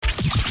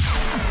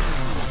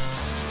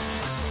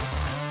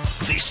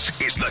This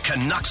is the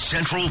Canucks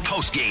Central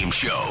postgame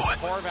show.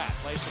 Horvat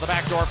plays to the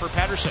back door for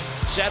Pettersson.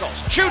 Settles,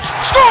 shoots,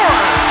 scores!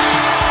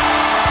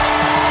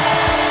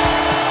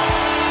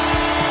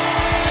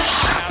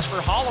 Pass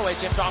for Holloway,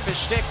 tipped off his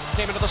stick,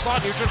 came into the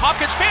slot. Nugent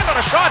Hopkins failed on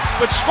a shot,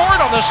 but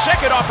scored on the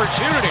second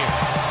opportunity.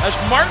 As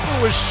Martin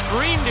was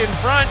screened in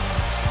front,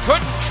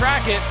 couldn't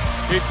track it.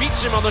 It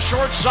beats him on the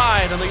short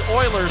side, and the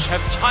Oilers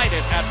have tied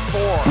it at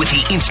 4. With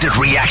the instant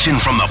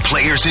reaction from the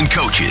players and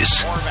coaches.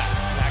 Horvat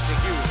back to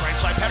Hughes, right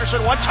side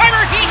Pettersson,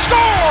 one-timer, he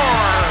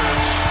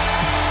scores!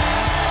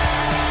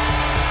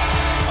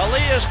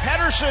 Elias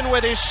Pettersson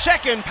with his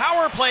second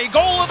power play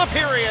goal of the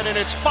period, and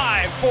it's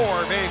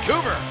 5-4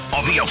 Vancouver.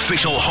 On the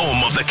official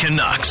home of the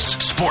Canucks,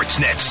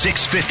 Sportsnet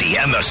 650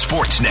 and the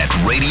Sportsnet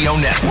Radio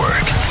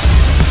Network.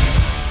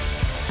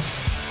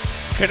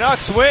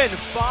 Canucks win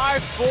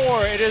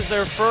 5-4. It is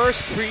their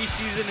first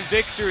preseason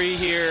victory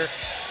here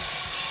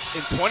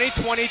in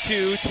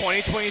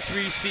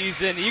 2022-2023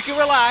 season. You can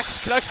relax.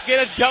 Canucks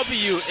get a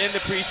W in the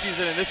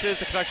preseason, and this is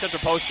the Canucks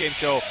Central postgame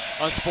show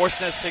on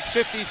Sportsnet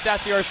 650.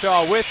 Satyar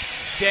Shah with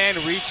Dan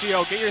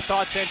Riccio. Get your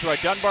thoughts into our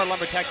Dunbar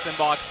Lumber text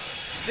inbox,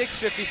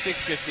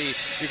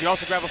 650-650. You can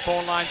also grab a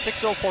phone line,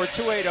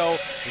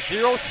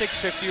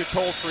 604-280-0650, or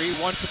toll free,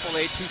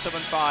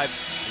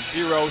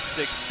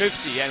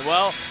 1-888-275-0650. And,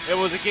 well, it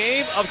was a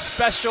game of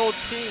special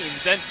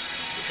teams. And,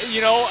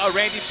 you know,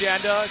 Randy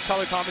Janda,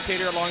 color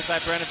commentator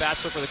alongside Brandon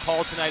Batchelor for the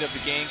call tonight of the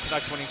game,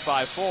 Canucks winning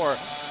 5-4.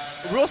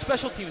 Real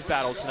special teams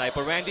battle tonight.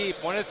 But, Randy,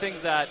 one of the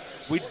things that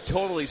we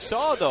totally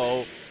saw,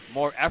 though,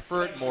 more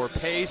effort, more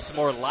pace,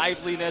 more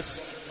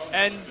liveliness.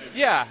 And,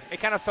 yeah, it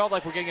kind of felt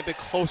like we're getting a bit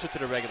closer to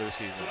the regular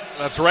season.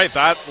 That's right.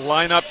 That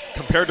lineup,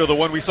 compared to the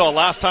one we saw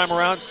last time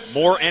around,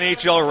 more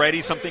NHL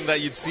ready, something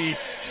that you'd see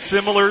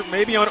similar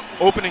maybe on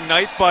opening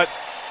night, but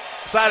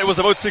sad it was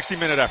about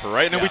 60-minute effort,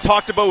 right? And then we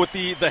talked about with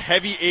the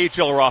heavy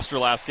AHL roster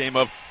last game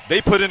of they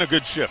put in a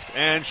good shift.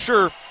 And,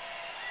 sure,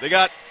 they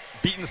got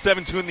beaten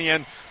 7-2 in the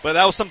end, but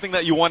that was something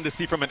that you wanted to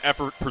see from an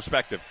effort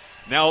perspective.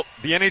 Now,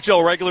 the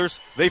NHL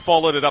regulars, they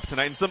followed it up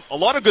tonight. And a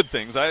lot of good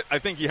things. I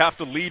think you have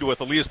to lead with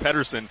Elias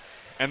Pettersson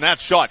and that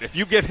shot. If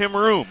you give him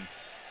room,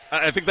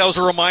 I think that was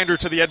a reminder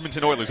to the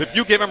Edmonton Oilers. If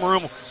you give him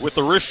room with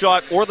the wrist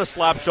shot or the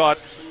slap shot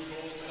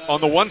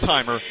on the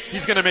one-timer,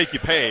 he's going to make you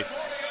pay.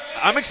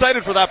 I'm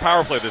excited for that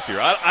power play this year.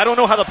 I don't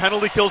know how the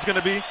penalty kill is going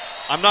to be.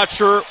 I'm not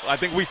sure. I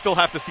think we still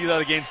have to see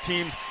that against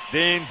teams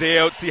day in, day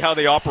out, see how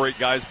they operate,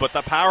 guys. But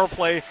the power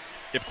play,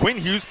 if Quinn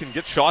Hughes can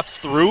get shots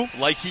through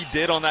like he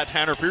did on that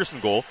Tanner Pearson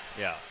goal,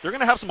 they're going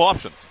to have some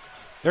options.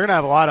 They're going to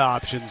have a lot of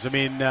options. I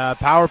mean,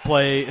 power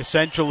play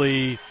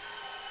essentially,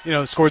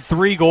 scored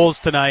 3 goals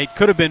tonight.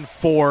 Could have been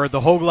 4. The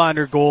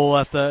Höglander goal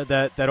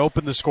that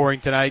opened the scoring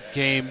tonight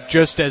came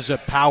just as a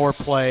power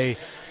play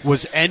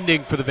was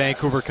ending for the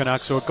Vancouver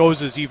Canucks, so it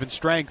goes as even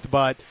strength,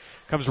 but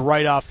comes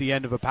right off the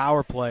end of a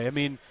power play. I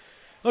mean,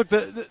 look,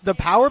 the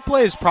power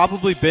play has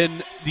probably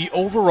been the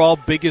overall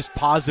biggest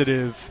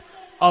positive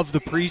of the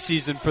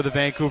preseason for the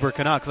Vancouver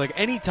Canucks. Like,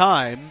 any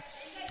time,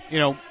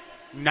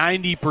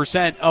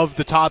 90% of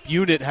the top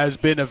unit has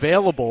been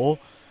available,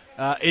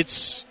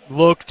 it's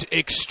looked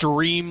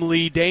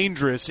extremely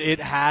dangerous.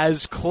 It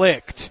has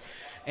clicked,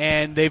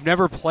 and they've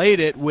never played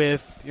it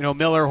with,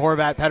 Miller,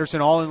 Horvat, Pettersson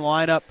all in the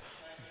lineup,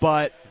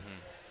 but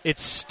it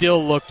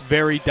still looked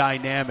very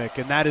dynamic,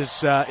 and that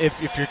is,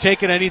 if you're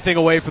taking anything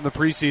away from the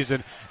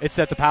preseason, it's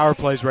that the power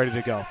play is ready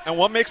to go. And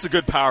what makes a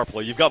good power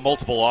play? You've got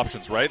multiple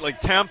options, right? Like,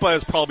 Tampa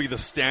is probably the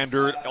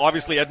standard.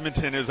 Obviously,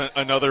 Edmonton is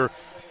another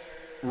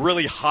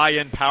really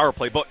high-end power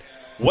play. But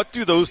what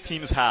do those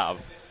teams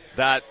have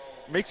that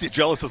makes you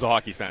jealous as a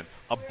hockey fan?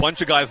 A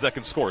bunch of guys that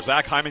can score.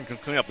 Zach Hyman can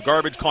clean up the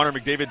garbage. Connor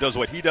McDavid does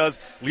what he does.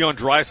 Leon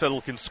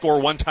Draisaitl can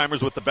score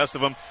one-timers with the best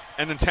of them.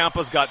 And then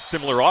Tampa's got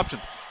similar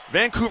options.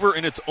 Vancouver,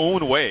 in its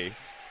own way,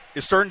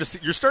 is starting to see.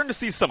 You're starting to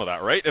see some of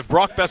that, right? If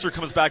Brock Besser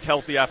comes back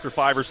healthy after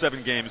 5 or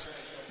 7 games,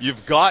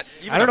 you've got.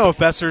 I don't know if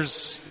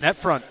Besser's net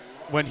front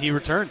when he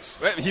returns.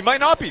 He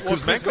might not be.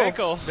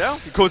 Kuzmenko. Yeah,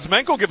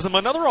 Kuzmenko gives him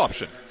another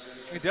option.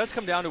 It does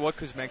come down to what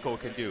Kuzmenko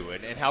can do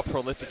and how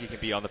prolific he can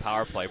be on the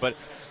power play. But,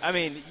 I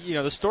mean,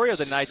 the story of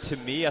the night to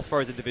me, as far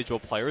as individual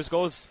players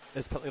goes,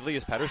 is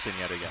Elias Pettersson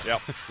yet again. Yeah.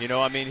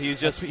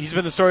 He's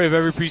been the story of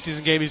every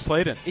preseason game he's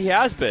played in. He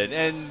has been,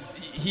 and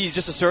he's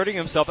just asserting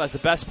himself as the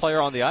best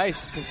player on the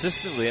ice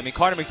consistently. I mean,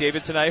 Connor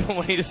McDavid tonight,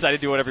 when he decided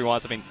to do whatever he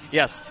wants, I mean,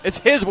 yes, it's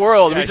his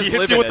world. Yeah, he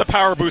hits you with the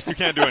power boost. You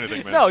can't do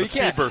anything, man. No, you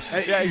can't. Speed burst. Yeah,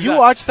 exactly. You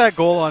watch that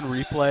goal on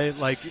replay.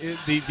 Like,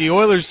 the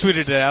Oilers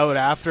tweeted it out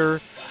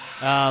after.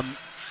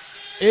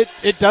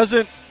 It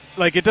doesn't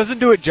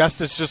do it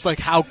justice, just like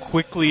how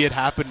quickly it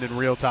happened in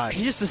real time.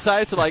 He just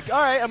decided to, all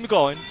right, I'm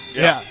going.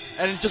 Yeah.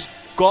 And it's just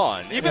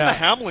gone. Even the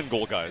Hamlin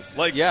goal, guys.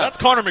 That's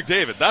Connor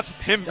McDavid. That's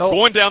him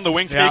going down the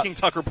wing, taking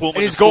Tucker Pullman.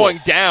 And he's going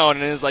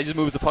down, and just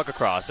moves the puck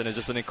across, and it's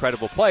just an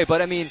incredible play.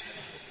 But, I mean,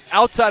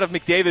 outside of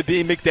McDavid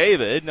being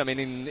McDavid, I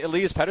mean,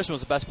 Elias Pettersson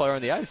was the best player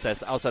on the ice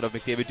outside of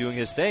McDavid doing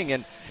his thing,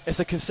 and it's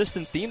a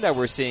consistent theme that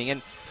we're seeing.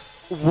 And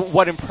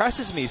what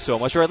impresses me so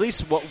much, or at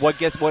least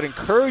what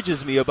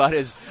encourages me about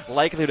his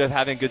likelihood of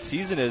having a good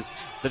season, is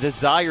the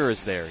desire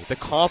is there, the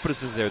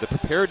confidence is there, the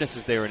preparedness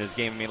is there in his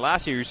game. I mean,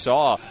 last year you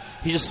saw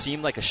he just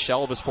seemed like a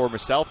shell of his former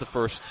self the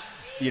first,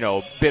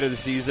 bit of the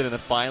season, and then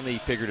finally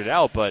figured it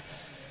out. But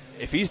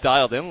if he's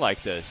dialed in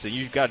like this, and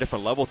you've got a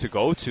different level to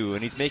go to,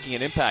 and he's making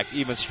an impact,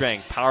 even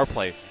strength, power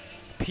play,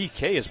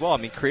 PK as well. I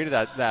mean, created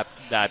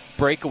that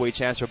breakaway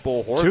chance for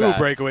Bo Horvat. 2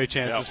 breakaway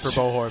chances for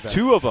Bo Horvat.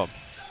 2 of them.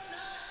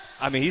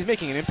 I mean, he's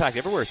making an impact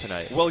everywhere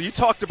tonight. Well, you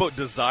talked about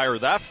desire.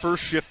 That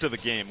first shift of the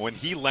game, when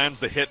he lands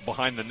the hit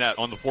behind the net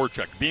on the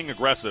forecheck, being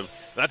aggressive,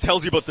 that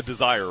tells you about the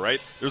desire, right?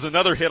 There's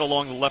another hit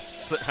along the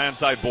left-hand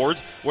side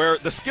boards where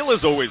the skill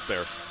is always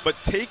there. But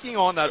taking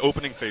on that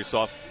opening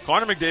faceoff,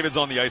 Connor McDavid's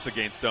on the ice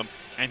against him,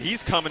 and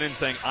he's coming in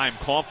saying, I'm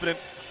confident,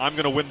 I'm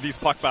going to win these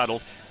puck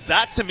battles.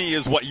 That, to me,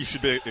 is what you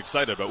should be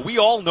excited about. We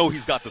all know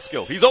he's got the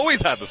skill. He's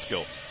always had the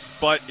skill.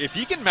 But if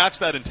he can match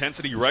that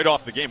intensity right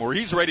off the game where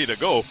he's ready to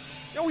go,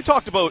 we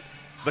talked about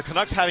the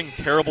Canucks having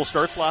terrible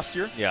starts last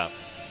year. Yeah.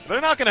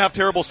 They're not going to have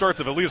terrible starts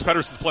if Elias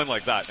Pettersson's playing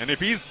like that. And if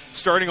he's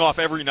starting off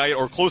every night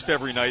or close to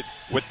every night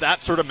with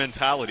that sort of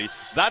mentality,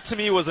 that to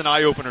me was an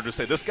eye-opener to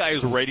say this guy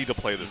is ready to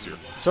play this year.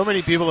 So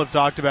many people have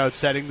talked about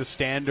setting the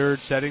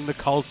standard, setting the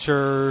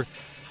culture,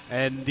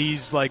 and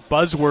these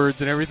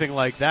buzzwords and everything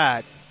like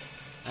that.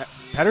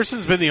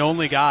 Pettersson's been the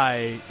only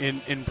guy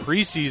in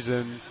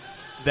preseason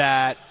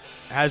that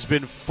has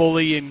been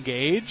fully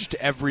engaged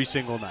every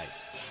single night.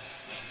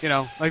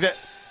 Like that.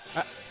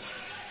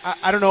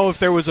 I don't know if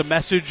there was a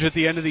message at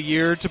the end of the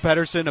year to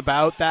Pettersson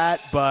about that,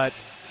 but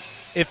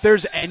if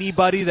there's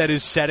anybody that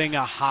is setting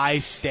a high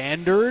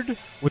standard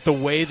with the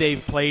way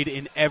they've played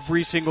in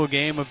every single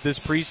game of this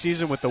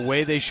preseason, with the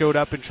way they showed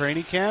up in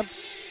training camp,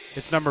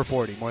 it's number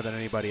 40 more than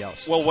anybody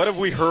else. Well, what have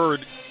we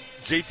heard?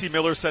 JT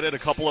Miller said it. A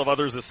couple of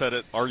others have said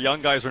it. Our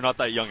young guys are not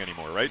that young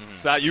anymore, right? Mm-hmm.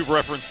 Sat, you've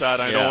referenced that,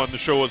 I know, on the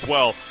show as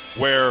well,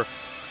 where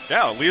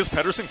Elias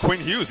Pettersson,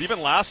 Quinn Hughes,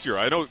 even last year,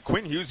 I know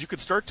Quinn Hughes, you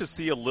could start to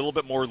see a little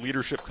bit more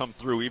leadership come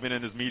through, even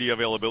in his media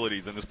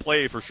availabilities and his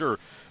play for sure.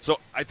 So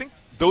I think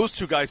those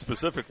 2 guys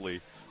specifically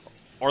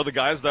are the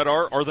guys that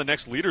are the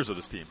next leaders of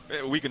this team.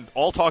 We can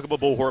all talk about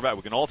Bo Horvat,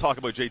 we can all talk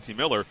about JT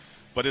Miller,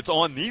 but it's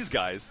on these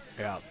guys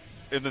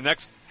in the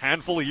next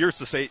handful of years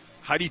to say,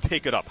 how do you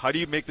take it up? How do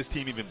you make this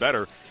team even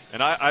better?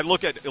 And I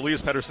look at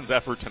Elias Pettersson's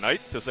effort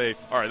tonight to say,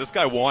 all right, this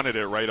guy wanted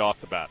it right off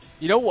the bat.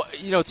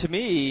 To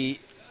me,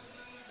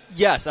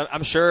 yes,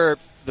 I'm sure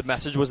the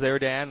message was there,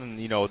 Dan, and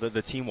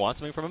the team wants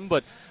something from him.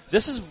 But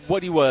this is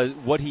what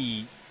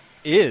he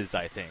is,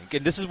 I think,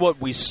 and this is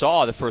what we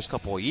saw the first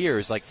couple of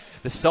years, like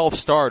the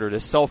self-starter, the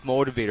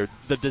self-motivator,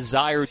 the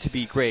desire to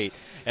be great.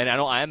 And I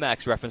know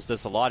IMAX referenced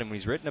this a lot, and when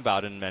he's written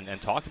about it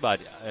and talked about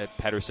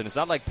Pettersson, it's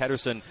not like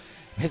Pettersson.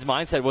 His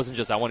mindset wasn't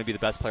just, I want to be the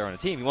best player on the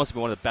team. He wants to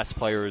be one of the best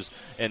players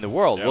in the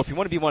world. Yep. Well, if you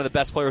want to be one of the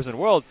best players in the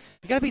world,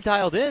 you got to be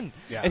dialed in.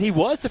 Yeah. And he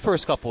was the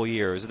first couple of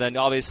years. And then,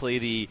 obviously,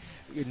 the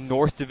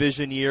North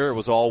Division year, it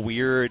was all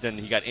weird, and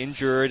he got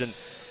injured. And,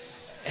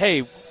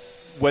 hey,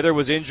 whether it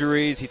was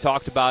injuries, he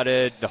talked about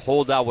it, the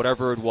holdout,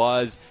 whatever it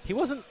was, it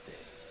wasn't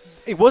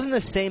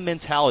the same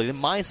mentality. The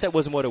mindset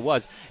wasn't what it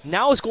was.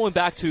 Now it's going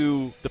back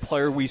to the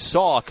player we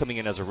saw coming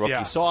in as a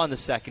rookie, saw in the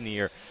second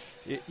year.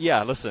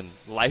 Yeah, listen,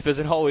 life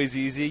isn't always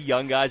easy.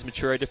 Young guys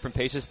mature at different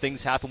paces.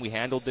 Things happen. We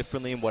handle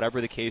differently, and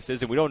whatever the case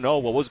is, and we don't know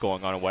what was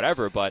going on or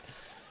whatever, but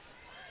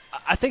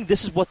I think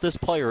this is what this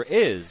player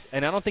is,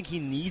 and I don't think he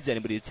needs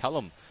anybody to tell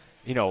him,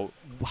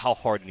 how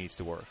hard he needs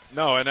to work.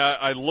 No, and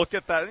I look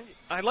at that.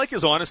 I like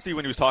his honesty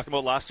when he was talking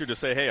about last year to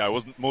say, hey, I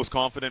wasn't most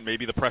confident.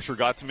 Maybe the pressure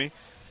got to me.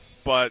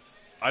 But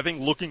I think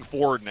looking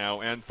forward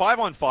now, and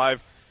 5-on-5,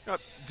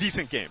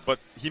 decent game, but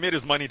he made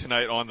his money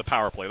tonight on the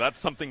power play. That's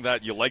something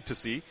that you like to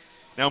see.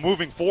 Now,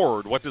 moving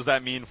forward, what does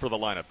that mean for the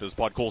lineup? Does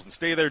Podkolzin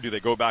stay there? Do they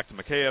go back to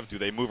Mikheyev? Do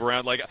they move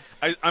around?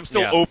 I'm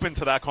still open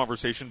to that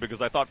conversation because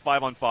I thought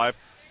 5-on-5,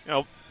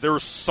 there were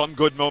some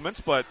good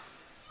moments, but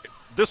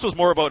this was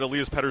more about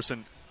Elias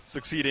Pettersson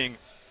succeeding,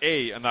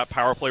 A, in that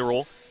power play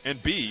role,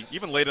 and B,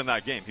 even late in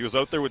that game. He was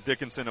out there with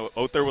Dickinson,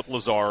 out there with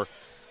Lazar,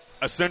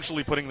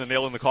 essentially putting the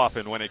nail in the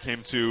coffin when it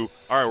came to,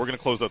 all right, we're going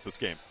to close out this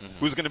game. Mm-hmm.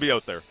 Who's going to be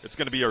out there? It's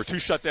going to be our 2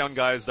 shutdown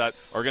guys that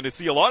are going to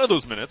see a lot of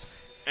those minutes,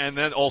 and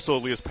then also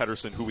Elias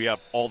Pettersson, who we have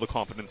all the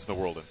confidence in the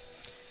world in.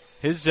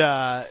 His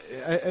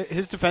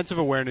defensive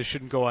awareness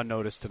shouldn't go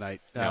unnoticed tonight.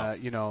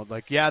 No.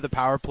 The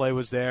power play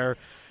was there.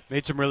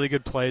 Made some really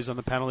good plays on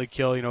the penalty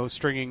kill,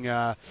 stringing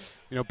Bo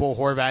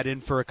Horvat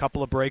in for a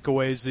couple of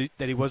breakaways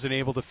that he wasn't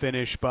able to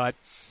finish. But,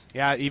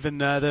 even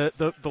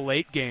the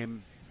late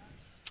game,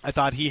 I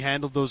thought he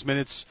handled those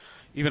minutes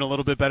even a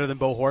little bit better than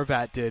Bo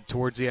Horvat did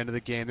towards the end of the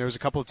game. There was a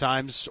couple of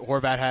times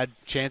Horvat had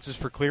chances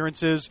for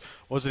clearances,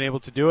 wasn't able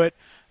to do it.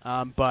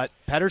 But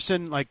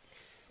Pettersson,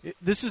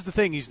 this is the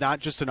thing. He's not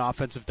just an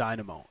offensive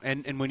dynamo.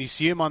 And when you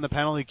see him on the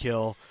penalty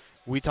kill,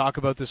 we talk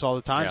about this all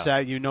the time,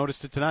 Sat. You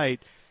noticed it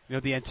tonight.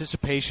 The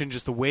anticipation,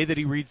 just the way that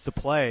he reads the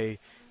play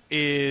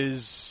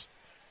is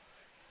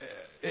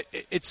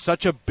it's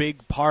such a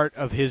big part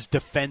of his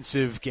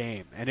defensive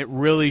game. And it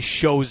really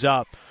shows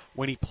up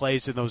when he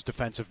plays in those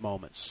defensive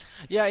moments.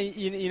 Yeah,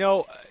 you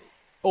know,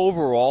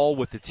 overall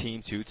with the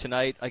team too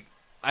tonight,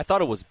 I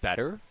thought it was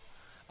better.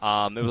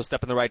 It was a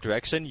step in the right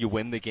direction. You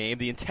win the game.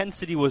 The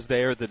intensity was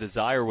there. The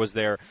desire was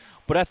there.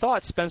 But I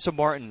thought Spencer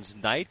Martin's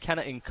night kind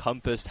of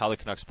encompassed how the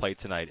Canucks played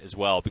tonight as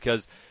well.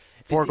 Because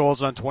 4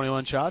 goals on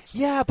 21 shots?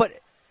 Yeah, but,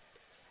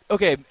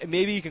 okay,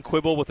 maybe you can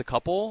quibble with a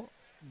couple,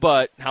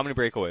 but how many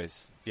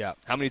breakaways? Yeah.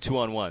 How many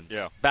 2-on-1s?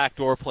 Yeah.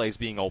 Backdoor plays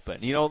being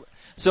open. You know,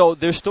 so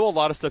there's still a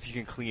lot of stuff you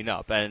can clean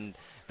up. And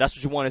that's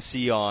what you want to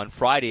see on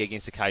Friday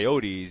against the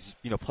Coyotes.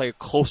 You know, play a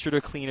closer to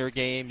a cleaner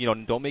game. You know,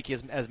 don't make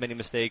as many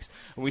mistakes.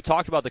 And we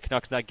talked about the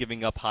Canucks not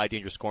giving up high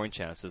danger scoring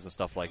chances and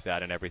stuff like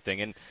that and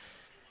everything. And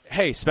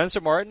hey, Spencer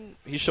Martin,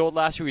 he showed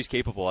last year he's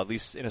capable, at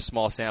least in a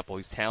small sample.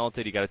 He's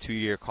talented. He got a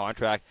 2-year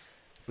contract.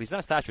 But he's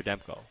not Thatcher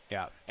Demko.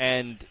 Yeah.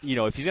 And, you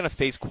know, if he's going to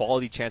face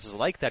quality chances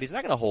like that, he's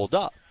not going to hold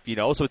up. You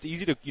know, so it's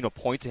easy to, you know,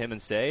 point to him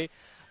and say.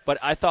 But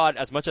I thought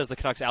as much as the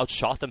Canucks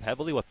outshot them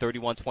heavily with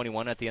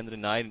 31-21 at the end of the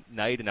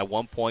night, and at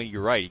one point,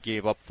 you're right, he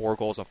gave up 4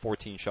 goals on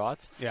 14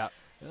 shots. Yeah.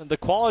 The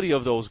quality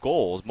of those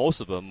goals, most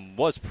of them,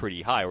 was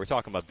pretty high. We're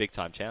talking about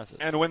big-time chances.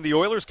 And when the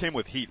Oilers came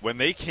with heat, when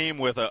they came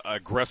with an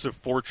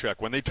aggressive forecheck,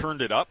 when they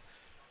turned it up,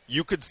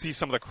 you could see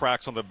some of the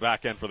cracks on the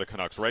back end for the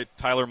Canucks, right?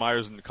 Tyler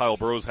Myers and Kyle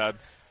Burrows had,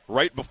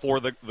 right before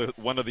the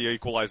one of the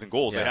equalizing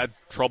goals, they had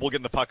trouble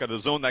getting the puck out of the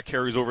zone. That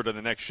carries over to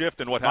the next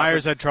shift. And what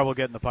Myers had trouble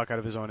getting the puck out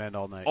of his own end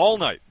all night. All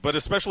night, but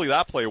especially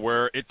that play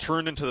where it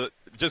turned into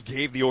just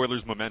gave the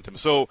Oilers momentum.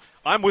 So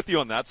I'm with you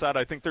on that side.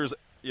 I think there's,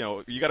 you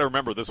know, you got to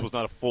remember this was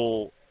not a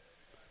full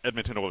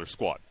Edmonton Oilers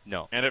squad.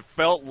 No. And it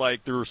felt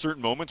like there were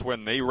certain moments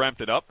when they ramped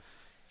it up.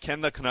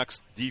 Can the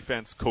Canucks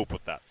defense cope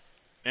with that?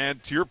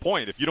 And to your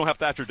point, if you don't have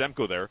Thatcher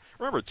Demko there,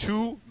 remember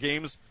 2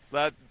 games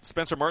that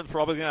Spencer Martin's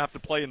probably going to have to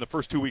play in the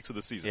first 2 weeks of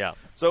the season. Yeah.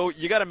 So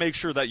you got to make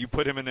sure that you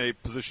put him in a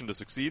position to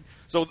succeed.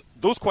 So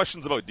those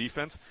questions about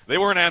defense, they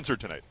weren't answered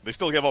tonight. They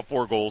still gave up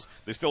 4 goals.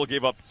 They still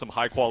gave up some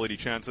high-quality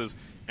chances,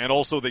 and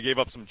also they gave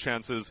up some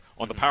chances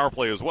on the power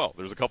play as well.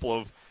 There's a couple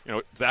of, you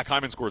know, Zach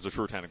Hyman scores a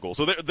shorthanded goal.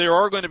 So there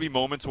are going to be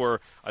moments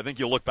where I think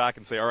you'll look back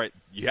and say, all right,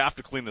 you have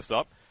to clean this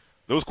up.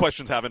 Those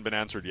questions haven't been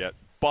answered yet,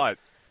 but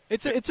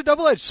it's a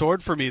double-edged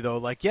sword for me, though.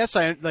 Like, yes,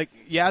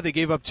 they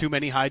gave up too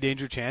many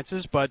high-danger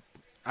chances, but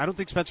I don't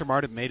think Spencer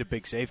Martin made a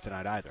big save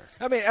tonight either.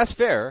 I mean, that's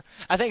fair.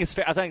 I think it's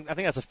fair. I think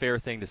that's a fair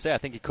thing to say. I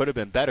think he could have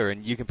been better,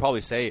 and you can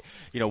probably say,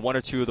 you know, 1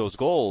 or 2 of those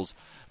goals.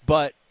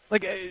 But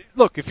like,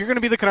 look, if you're going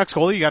to be the Canucks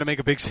goalie, you got to make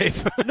a big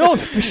save. No,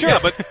 for sure. Yeah,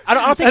 but I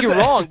don't think you're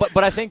wrong.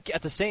 But I think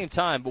at the same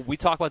time, we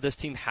talk about this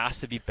team has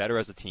to be better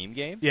as a team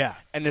game. Yeah.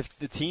 And if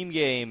the team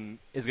game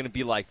is going to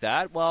be like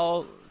that,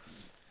 well,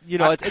 you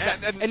know,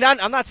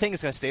 I'm not saying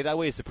it's going to stay that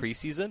way. It's the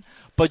preseason,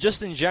 but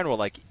just in general,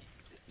 like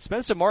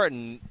Spencer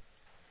Martin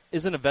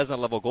isn't a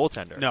Vezina-level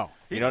goaltender. No.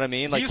 You know what I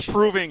mean? Like,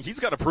 he's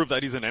got to prove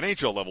that he's an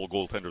NHL-level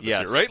goaltender this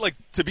year, right? Like,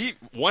 to be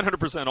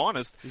 100%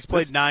 honest, he's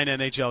played 9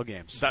 NHL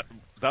games.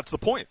 That's the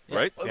point,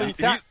 right? I mean,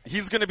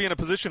 he's going to be in a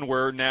position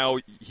where now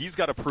he's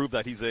got to prove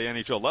that he's a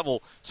NHL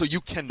level, so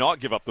you cannot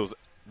give up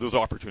those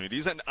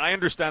opportunities. And I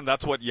understand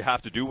that's what you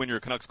have to do when you're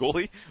a Canucks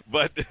goalie,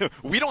 but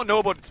we don't know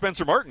about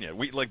Spencer Martin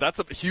yet. That's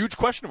a huge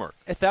question mark.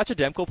 If Thatcher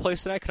Demko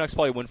plays tonight, Canucks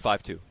probably win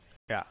 5-2.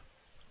 Yeah.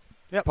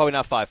 Yep. Probably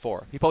not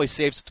 5-4. He probably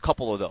saves a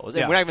couple of those.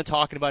 And we're not even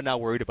talking about it, not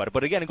worried about it.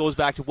 But again, it goes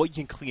back to what you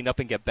can clean up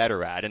and get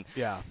better at. And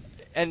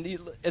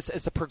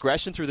it's a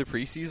progression through the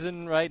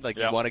preseason, right? Like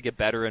you want to get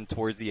better and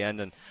towards the end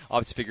and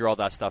obviously figure all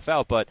that stuff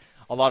out. But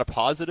a lot of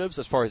positives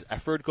as far as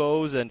effort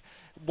goes. And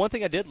one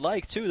thing I did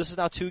like, too, this is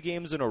now 2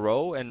 games in a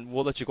row, and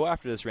we'll let you go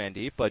after this,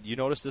 Randy, but you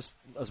noticed this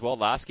as well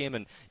last game,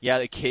 and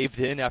they caved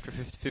in after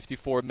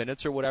 54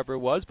 minutes or whatever it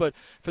was, but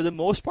for the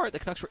most part, the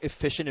Canucks were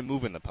efficient in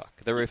moving the puck.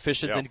 They were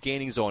efficient in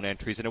gaining zone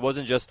entries, and it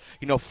wasn't just,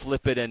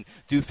 flip it and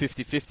do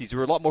 50-50s. They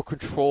were a lot more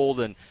controlled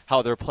in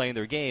how they were playing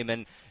their game,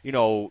 and,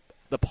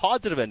 the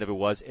positive end of it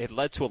was it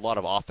led to a lot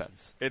of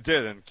offense. It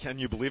did, and can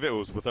you believe it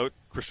was without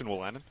Christian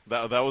Wolanin?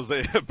 That was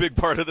a big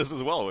part of this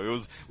as well. It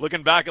was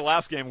looking back at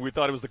last game, we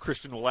thought it was the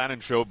Christian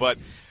Wolanin show, but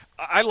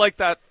I like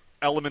that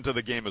element of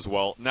the game as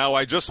well. Now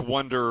I just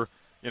wonder,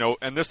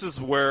 and this is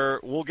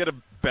where we'll get a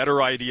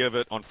better idea of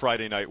it on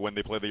Friday night when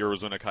they play the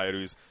Arizona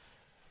Coyotes.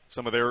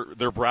 Some of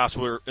their brass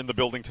were in the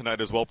building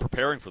tonight as well,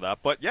 preparing for that.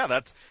 But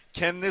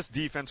can this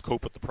defense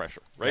cope with the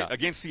pressure? Right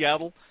against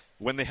Seattle.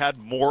 When they had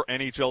more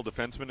NHL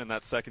defensemen in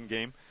that second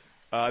game,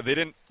 they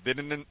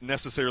didn't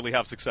necessarily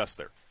have success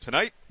there.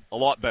 Tonight, a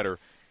lot better.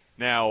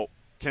 Now,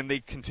 can they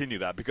continue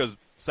that? Because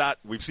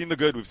we've seen the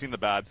good, we've seen the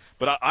bad,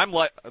 but I'm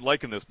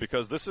liking this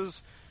because this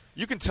is,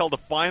 you can tell the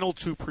final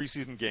 2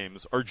 preseason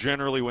games are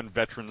generally when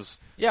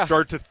veterans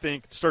start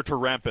to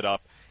ramp it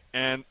up,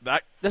 and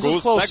this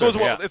goes closer.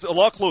 Well. It's a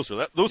lot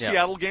closer. Those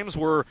Seattle games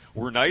were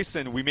nice,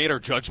 and we made our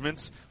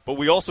judgments, but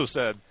we also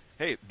said,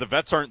 hey, the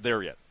vets aren't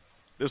there yet.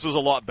 This was a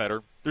lot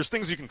better. There's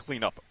things you can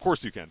clean up. Of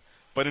course you can.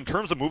 But in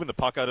terms of moving the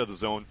puck out of the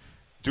zone,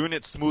 doing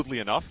it smoothly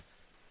enough,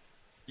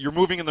 you're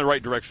moving in the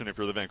right direction if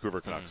you're the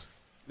Vancouver Canucks.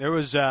 There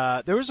was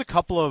a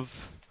couple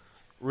of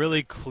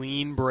really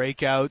clean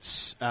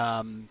breakouts.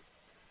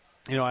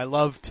 I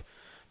loved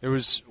There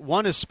was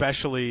one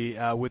especially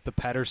with the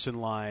Pettersson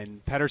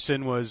line.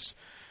 Pettersson was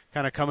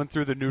kind of coming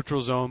through the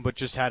neutral zone, but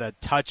just had a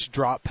touch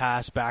drop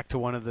pass back to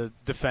one of the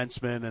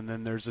defensemen, and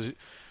then there's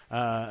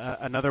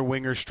another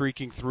winger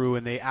streaking through,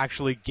 and they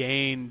actually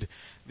gained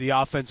the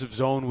offensive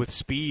zone with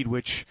speed,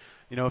 which,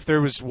 if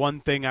there was one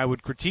thing I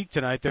would critique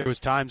tonight, there was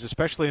times,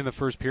 especially in the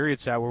first period,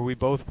 Sat, where we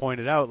both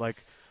pointed out,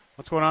 like,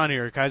 what's going on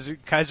here? Guys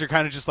are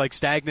kind of just like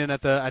stagnant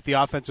at the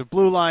offensive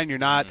blue line. You're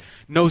not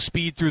no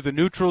speed through the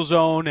neutral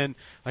zone, and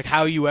like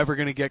how are you ever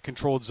going to get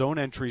controlled zone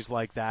entries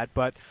like that?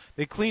 But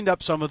they cleaned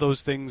up some of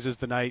those things as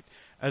the night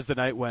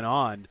went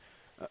on.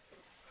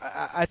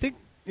 I think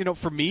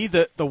for me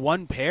the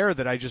one pair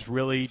that I just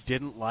really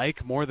didn't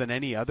like more than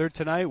any other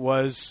tonight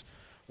was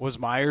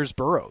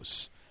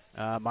Myers-Burroughs.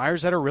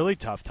 Myers had a really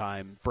tough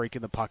time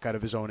breaking the puck out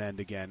of his own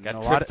end again.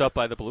 Got tripped up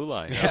by the blue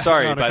line. Yeah,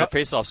 by the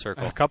faceoff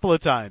circle. A couple of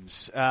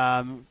times. He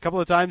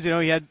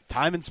had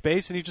time and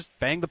space, and he just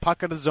banged the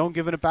puck out of the zone,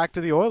 giving it back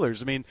to the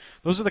Oilers. I mean,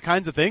 those are the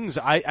kinds of things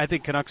I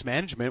think Canucks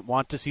management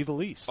want to see the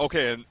least.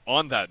 Okay, and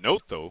on that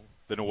note, though,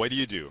 then what do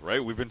you do,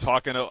 right? We've been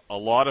talking a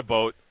lot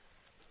about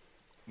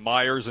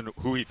Myers and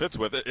who he fits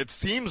with. It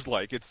seems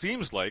like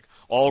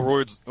all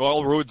roads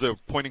are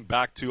pointing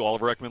back to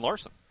Oliver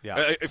Ekman-Larsson.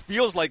 Yeah. It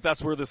feels like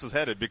that's where this is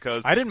headed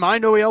because I didn't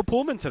mind OEL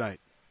Pullman tonight.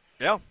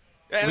 Yeah.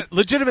 And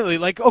legitimately,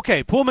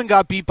 Pullman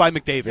got beat by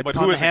McDavid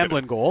on the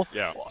Hamlin goal.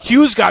 Yeah.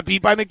 Hughes got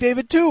beat by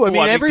McDavid too.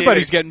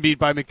 Everybody's getting beat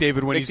by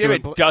McDavid when he's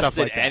doing stuff like that.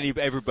 McDavid dusted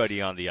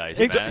everybody on the ice.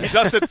 He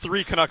dusted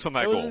 3 Canucks on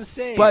that goal. It was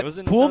insane. But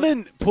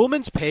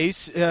Pullman's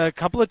pace, a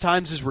couple of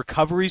times his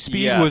recovery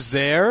speed was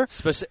there.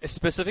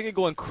 Specifically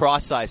going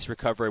cross-ice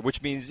recovery,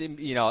 which means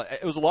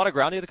it was a lot of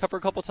ground he had to cover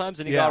a couple of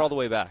times, and he got all the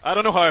way back. I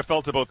don't know how I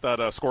felt about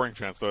that scoring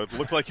chance, though. It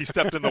looked like he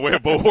stepped in the way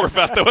of Bo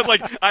Horvat, though.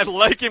 I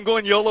like him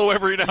going YOLO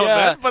every now and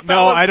then. But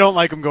I don't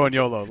like him going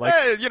YOLO.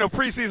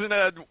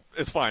 Preseason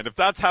is fine. If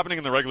that's happening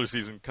in the regular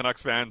season,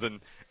 Canucks fans and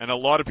a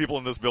lot of people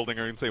in this building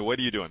are going to say, what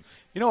are you doing?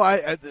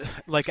 I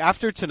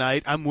after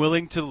tonight, I'm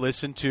willing to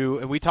listen to,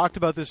 and we talked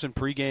about this in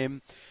pregame.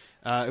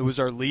 It was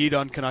our lead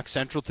on Canucks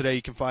Central today.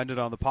 You can find it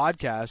on the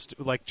podcast.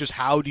 Just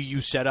how do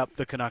you set up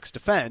the Canucks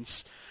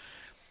defense?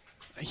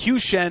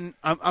 Hughes, Shen,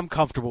 I'm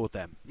comfortable with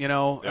them.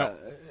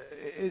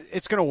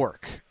 It's going to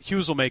work.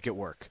 Hughes will make it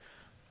work.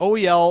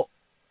 OEL,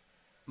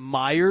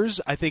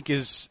 Myers, I think,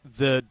 is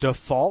the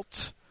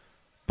default,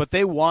 but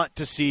they want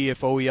to see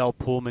if OEL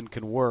Pullman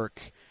can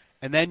work.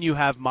 And then you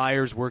have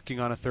Myers working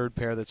on a third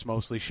pair that's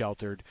mostly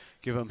sheltered,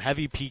 give him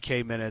heavy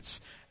PK minutes,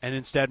 and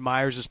instead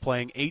Myers is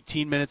playing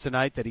 18 minutes a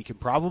night that he can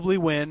probably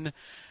win,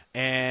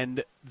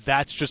 and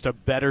that's just a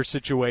better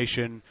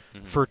situation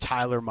for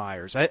Tyler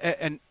Myers.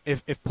 And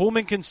if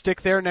Pullman can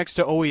stick there next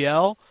to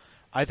OEL,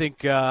 I think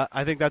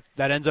that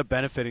ends up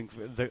benefiting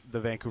the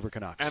Vancouver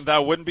Canucks. And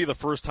that wouldn't be the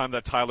first time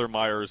that Tyler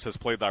Myers has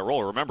played that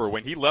role. Remember,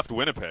 when he left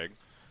Winnipeg,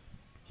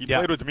 he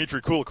played with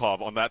Dmitry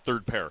Kulikov on that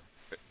third pair.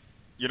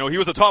 He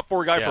was a top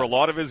 4 guy for a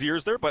lot of his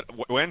years there, but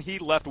when he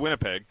left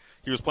Winnipeg,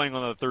 he was playing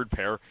on the third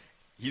pair.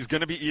 He's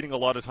going to be eating a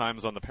lot of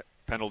times on the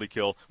penalty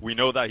kill. We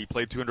know that he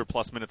played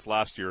 200-plus minutes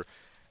last year.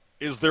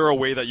 Is there a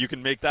way that you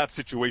can make that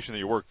situation that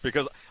you work?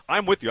 Because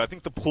I'm with you. I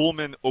think the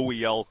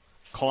Pullman-OEL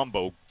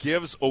combo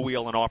gives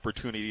OEL an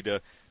opportunity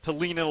to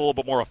lean in a little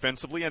bit more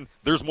offensively, and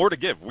there's more to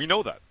give. We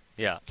know that.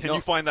 Yeah. Can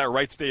you find that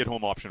right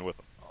stay-at-home option with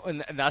him?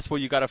 And that's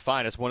what you got to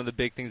find. It's one of the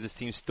big things this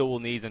team still will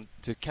need, and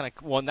to kind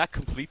of not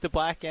complete the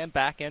back end.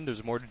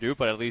 There's more to do,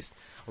 but at least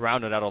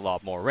round it out a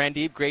lot more.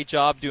 Randeep, great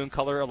job doing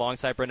color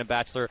alongside Brendan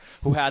Batchelor,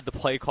 who had the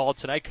play called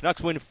tonight.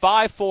 Canucks win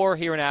 5-4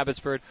 here in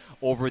Abbotsford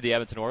over the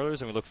Edmonton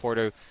Oilers, and we look forward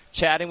to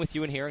chatting with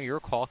you and hearing your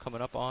call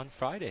coming up on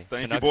Friday.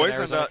 Thank Canucks you, boys,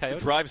 and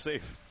drive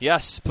safe.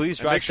 Yes, please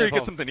drive safe. Make sure you home.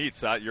 get something to eat,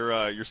 Sat.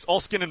 You're all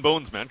skin and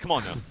bones, man. Come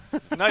on now.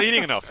 You're not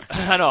eating enough.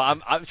 I know.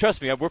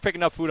 Trust me, we're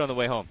picking up food on the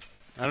way home.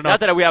 I don't know. Not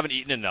that we haven't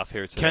eaten enough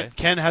here today.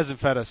 Ken hasn't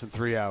fed us in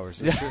 3 hours.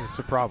 It's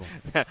a problem.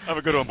 Have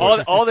a good one,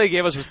 boys. All they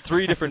gave us was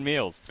 3 different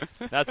meals.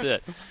 That's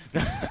it.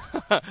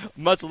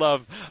 Much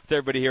love to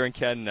everybody here in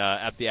Ken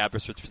at the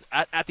Abbotsford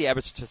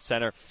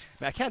Center.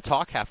 Man, I can't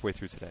talk halfway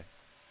through today.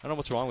 I don't know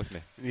what's wrong with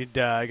me. You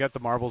got the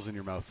marbles in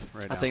your mouth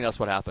right now. I think that's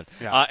what happened.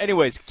 Yeah.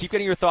 Anyways, keep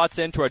getting your thoughts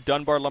into our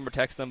Dunbar Lumber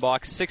text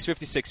inbox,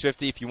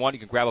 650-650. If you want, you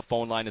can grab a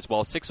phone line as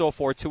well,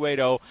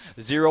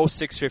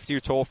 604-280-0650, or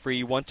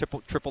toll-free,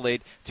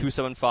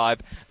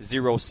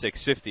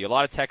 1-888-275-0650. A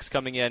lot of texts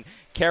coming in.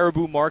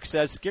 Caribou Mark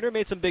says, Skinner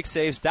made some big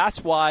saves.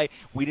 That's why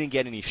we didn't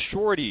get any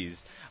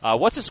shorties.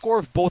 What's the score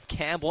of both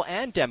Campbell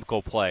and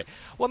Demko play?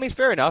 Well, I mean,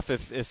 fair enough.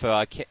 If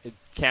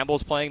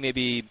Campbell's playing,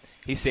 maybe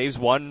he saves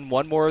one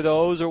more of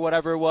those or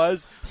whatever it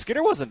was.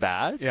 Skinner wasn't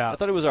bad. Yeah. I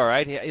thought it was all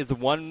right.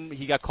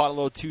 He got caught a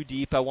little too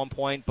deep at one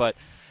point, but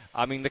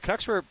I mean the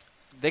Canucks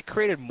they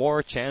created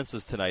more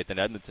chances tonight than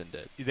Edmonton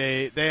did.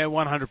 They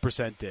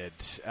 100% did.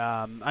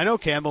 I know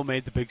Campbell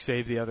made the big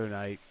save the other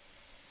night.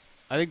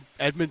 I think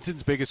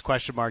Edmonton's biggest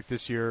question mark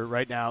this year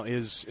right now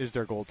is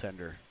their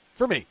goaltender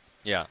for me.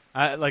 Yeah.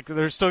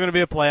 They're still going to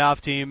be a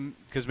playoff team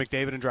because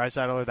McDavid and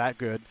Draisaitl are that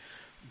good.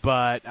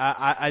 But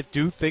I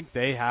do think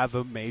they have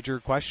a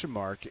major question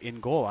mark in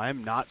goal. I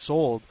am not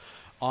sold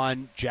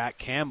on Jack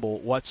Campbell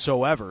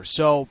whatsoever.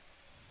 So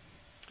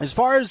as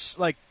far as,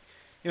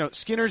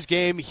 Skinner's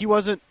game, he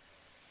wasn't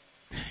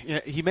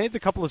 – he made the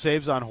couple of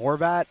saves on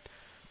Horvat,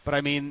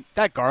 but,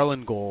 that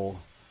Garland goal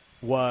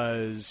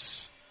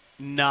was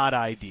not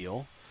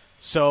ideal.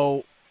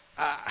 So,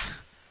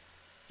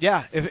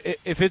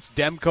 if it's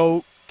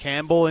Demko,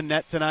 Campbell in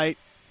net tonight,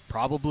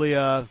 probably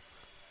a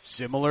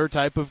similar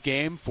type of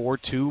game,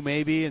 4-2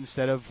 maybe,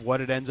 instead of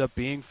what it ends up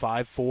being,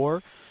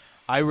 5-4.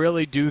 I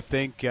really do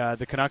think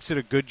the Canucks did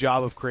a good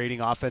job of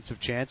creating offensive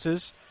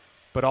chances,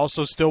 but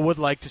also still would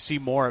like to see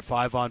more at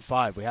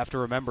 5-on-5. We have to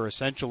remember,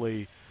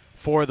 essentially,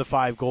 4 of the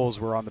 5 goals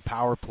were on the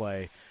power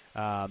play.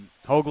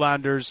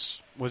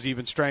 Hoaglander's was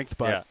even strength,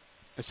 but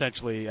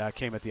essentially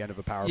came at the end of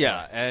a power play.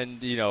 Yeah,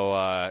 and,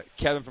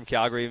 Kevin from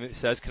Calgary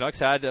says Canucks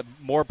had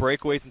more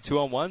breakaways and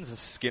 2-on-1s, and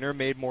Skinner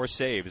made more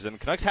saves. And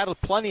Canucks had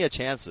plenty of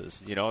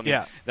chances,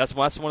 That's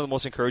one of the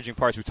most encouraging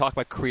parts. We talk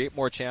about create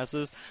more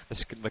chances.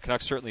 The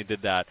Canucks certainly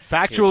did that.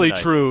 Factually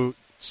true.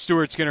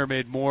 Stuart Skinner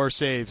made more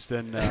saves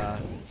than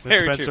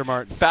Spencer true.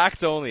 Martin.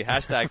 Facts only.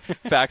 Hashtag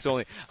facts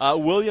only.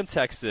 William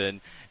texts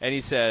in, and he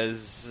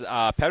says,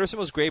 Pettersson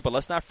was great, but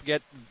let's not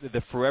forget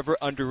the forever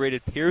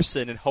underrated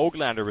Pearson and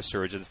Hoaglander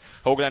resurgence.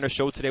 Hoaglander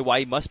showed today why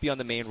he must be on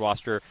the main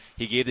roster.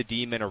 He gave the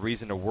D-men a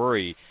reason to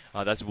worry.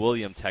 That's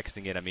William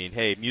texting in.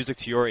 Hey, music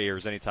to your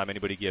ears anytime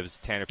anybody gives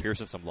Tanner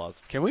Pearson some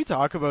love. Can we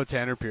talk about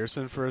Tanner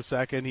Pearson for a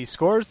second? He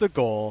scores the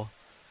goal,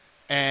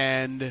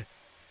 and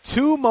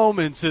 2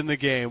 moments in the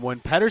game when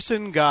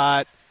Pettersson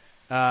got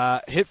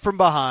hit from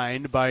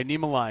behind by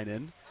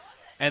Niemelainen,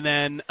 and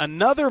then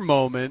another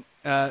moment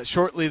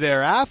shortly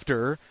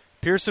thereafter,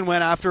 Pearson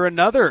went after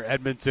another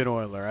Edmonton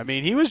Oiler.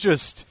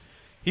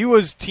 He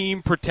was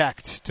team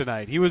protect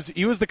tonight. He was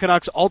the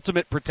Canucks'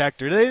 ultimate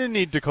protector. They didn't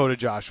need Dakota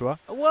Joshua.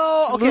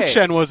 Well, okay. Luke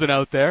Schenn wasn't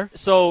out there.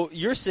 So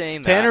you're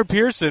saying that Tanner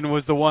Pearson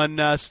was the one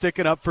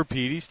sticking up for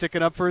Petey,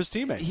 sticking up for his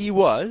teammates. He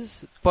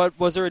was, but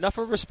was there enough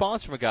of a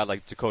response from a guy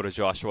like Dakota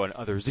Joshua and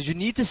others? Did you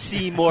need to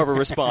see more of a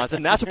response?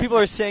 And that's what people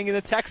are saying in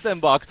the text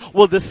inbox.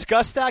 We'll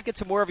discuss that, get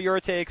some more of your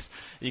takes.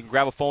 You can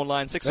grab a phone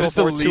line, 604-280. That's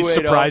the least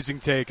surprising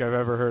take I've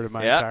ever heard in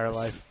my entire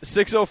life.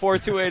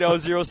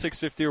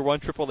 604-280-0650 or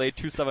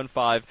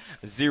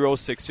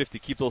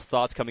 1-888-275-0650. Keep those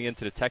thoughts coming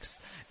into the text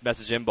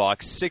message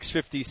inbox.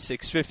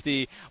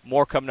 650-650.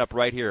 More coming up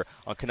right here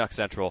on Canuck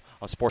Central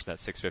on Sportsnet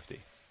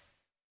 650.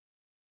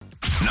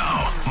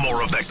 Now,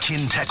 more of the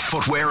Kintec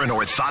Footwear and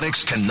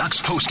Orthotics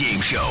Canucks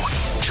postgame show.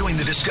 Join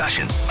the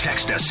discussion.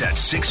 Text us at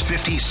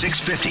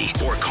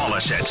 650-650 or call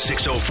us at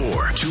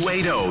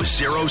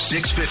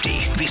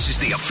 604-280-0650. This is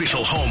the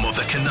official home of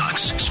the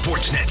Canucks,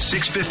 Sportsnet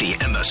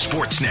 650 and the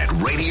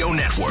Sportsnet Radio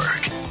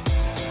Network.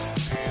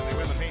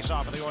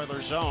 Off of the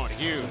Oilers zone.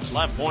 Hughes,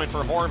 left point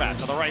for Horvat.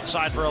 To the right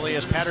side for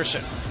Elias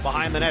Pettersson.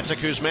 Behind the net to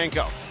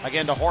Kuzmenko.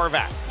 Again to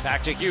Horvat.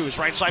 Back to Hughes.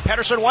 Right side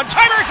Pettersson.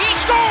 One-timer. He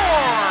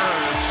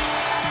scores!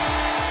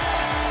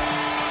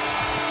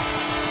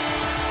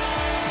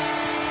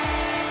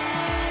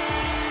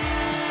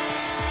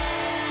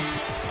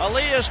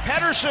 Elias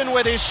Pettersson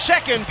with his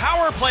second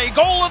power play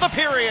goal of the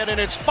period, and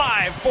it's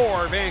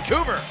 5-4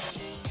 Vancouver.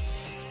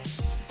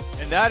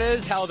 And that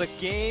is how the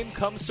game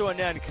comes to an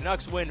end.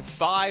 Canucks win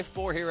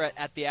 5-4 here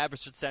at the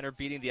Abbotsford Center,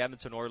 beating the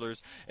Edmonton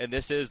Oilers. And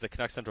this is the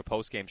Canucks Central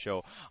postgame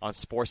show on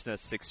Sportsnet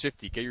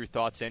 650. Get your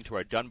thoughts into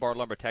our Dunbar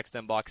Lumber text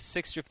inbox,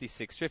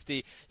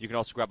 650-650. You can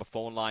also grab a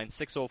phone line,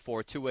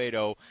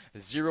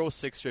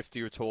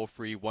 604-280-0650, or toll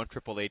free,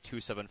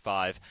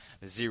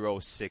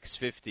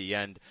 1-888-275-0650.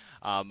 And,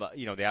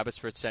 the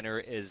Abbotsford Center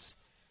is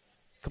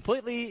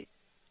completely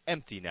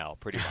empty now,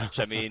 pretty much.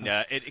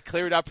 It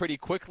cleared up pretty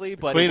quickly,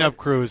 but cleanup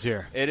crew is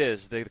here. It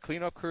is. The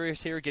cleanup crew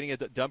is here, getting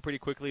it done pretty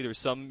quickly. There's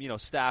some,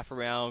 staff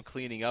around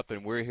cleaning up,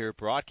 and we're here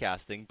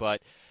broadcasting.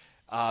 But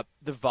the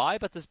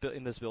vibe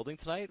in this building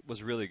tonight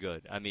was really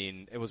good.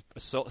 It was a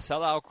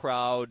sellout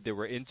crowd. They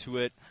were into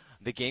it.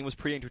 The game was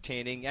pretty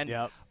entertaining,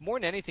 and more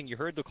than anything, you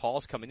heard the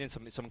calls coming in.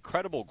 Some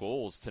incredible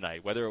goals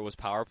tonight. Whether it was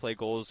power play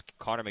goals,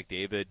 Connor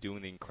McDavid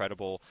doing the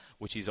incredible,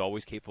 which he's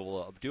always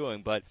capable of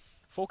doing, but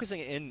focusing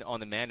in on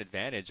the man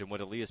advantage and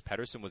what Elias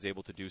Pettersson was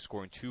able to do,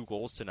 scoring 2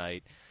 goals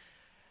tonight.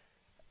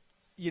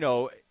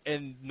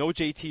 And no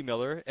JT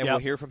Miller, and we'll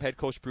hear from head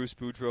coach Bruce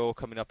Boudreau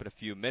coming up in a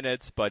few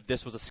minutes, but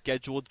this was a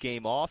scheduled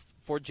game off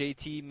for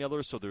JT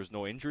Miller, so there's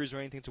no injuries or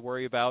anything to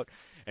worry about.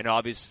 And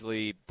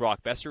obviously,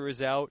 Brock Besser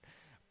is out,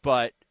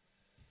 but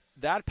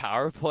that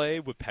power play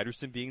with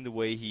Pettersson being the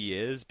way he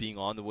is, being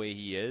on the way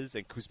he is,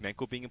 and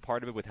Kuzmenko being a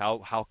part of it with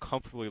how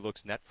comfortable he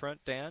looks net front,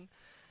 Dan,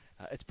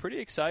 it's pretty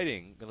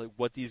exciting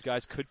what these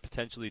guys could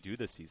potentially do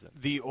this season.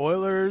 The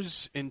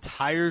Oilers'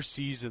 entire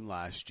season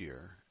last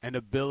year and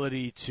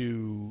ability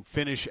to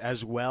finish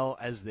as well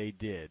as they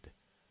did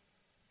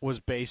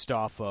was based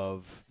off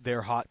of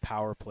their hot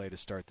power play to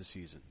start the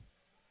season.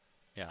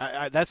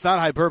 Yeah, that's not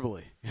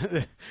hyperbole.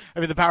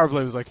 The power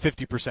play was like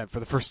 50%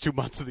 for the first 2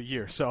 months of the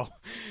year, so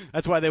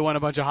that's why they won a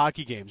bunch of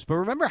hockey games. But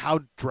remember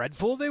how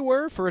dreadful they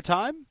were for a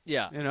time?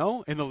 Yeah.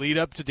 In the lead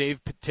up to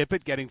Dave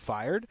Tippett getting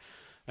fired?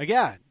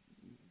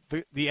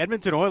 the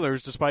Edmonton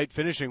Oilers, despite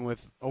finishing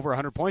with over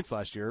 100 points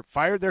last year,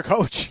 fired their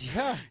coach.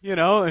 Yeah.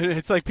 And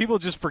it's like people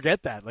just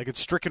forget that. Like, it's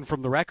stricken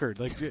from the record.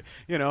 Like,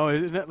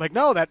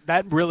 no,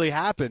 that really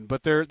happened.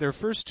 But their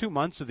first 2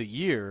 months of the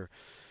year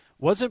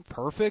wasn't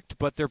perfect,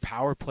 but their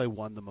power play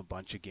won them a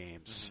bunch of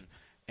games.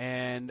 Mm-hmm.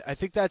 And I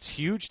think that's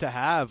huge to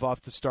have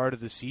off the start of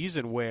the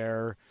season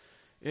where,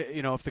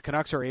 if the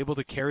Canucks are able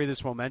to carry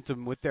this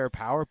momentum with their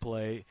power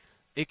play,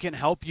 it can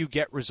help you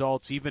get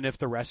results even if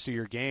the rest of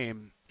your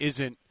game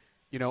isn't,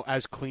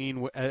 as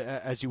clean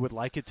as you would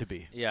like it to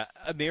be. Yeah,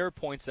 Amir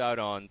points out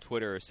on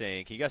Twitter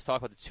saying, can you guys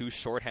talk about the 2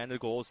 shorthanded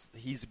goals?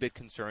 He's a bit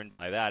concerned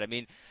by that. I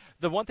mean,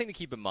 the one thing to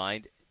keep in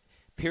mind,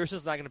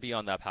 Pearson's not going to be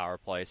on that power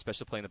play,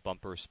 especially playing the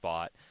bumper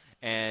spot.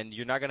 And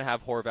you're not going to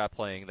have Horvat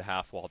playing the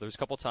half wall. There's a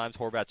couple times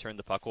Horvat turned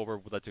the puck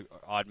over, led to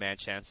odd man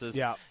chances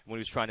when he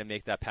was trying to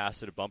make that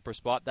pass to the bumper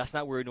spot. That's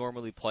not where he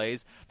normally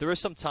plays. There are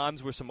some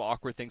times where some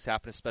awkward things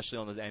happen, especially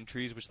on the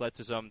entries, which led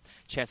to some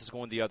chances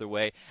going the other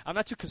way. I'm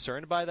not too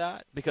concerned by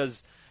that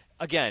because,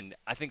 again,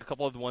 I think a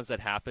couple of the ones that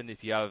happen,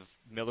 if you have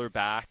Miller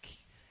back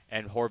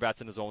and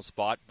Horvat's in his own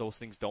spot, those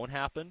things don't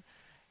happen.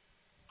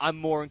 I'm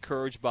more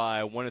encouraged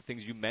by one of the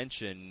things you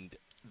mentioned,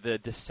 the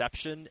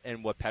deception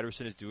and what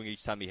Pettersson is doing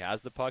each time he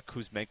has the puck,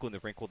 Kuzmenko and the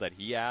wrinkle that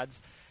he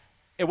adds.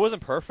 It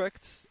wasn't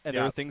perfect, and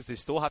there are things they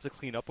still have to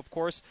clean up, of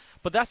course,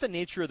 but that's the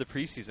nature of the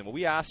preseason. What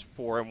we asked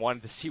for and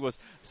wanted to see was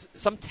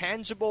some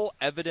tangible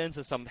evidence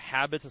and some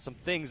habits and some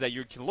things that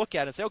you can look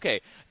at and say,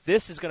 okay,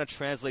 this is going to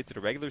translate to the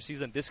regular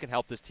season. This can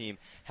help this team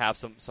have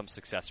some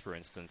success, for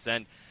instance.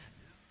 And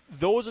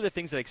those are the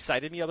things that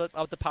excited me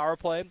about the power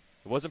play. It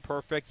wasn't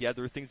perfect. Yeah,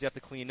 there were things you have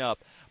to clean up,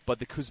 but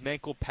the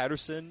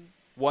Kuzmenko-Pettersson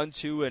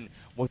 1-2 and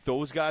what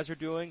those guys are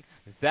doing,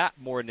 that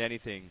more than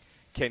anything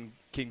can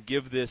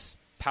give this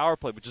power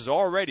play, which was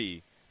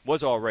already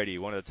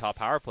one of the top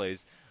power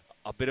plays,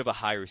 a bit of a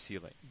higher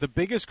ceiling. The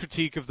biggest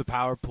critique of the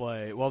power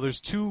play, well, there's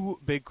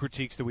 2 big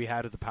critiques that we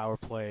had of the power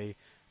play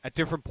at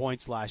different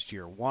points last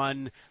year.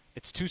 One,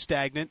 it's too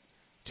stagnant,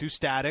 too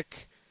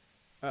static,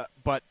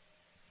 but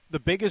the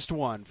biggest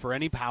one for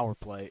any power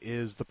play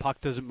is the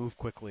puck doesn't move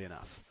quickly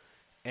enough.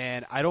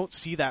 And I don't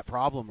see that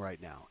problem right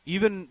now.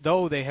 Even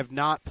though they have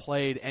not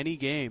played any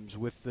games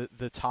with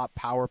the top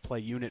power play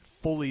unit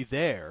fully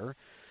there,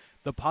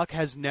 the puck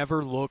has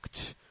never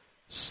looked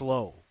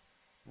slow,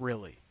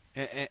 really.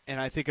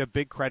 And I think a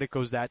big credit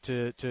goes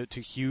to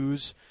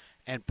Hughes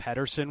and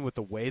Pettersson with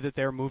the way that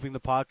they're moving the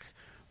puck.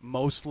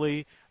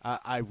 Mostly,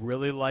 I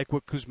really like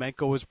what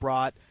Kuzmenko has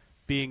brought,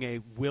 being a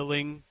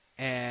willing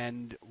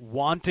and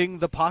wanting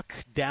the puck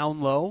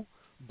down low,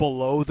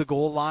 below the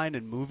goal line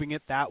and moving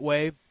it that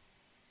way.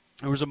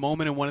 There was a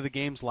moment in one of the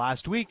games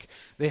last week,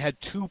 they had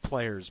 2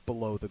 players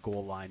below the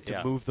goal line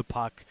to move the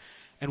puck.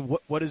 And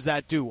what does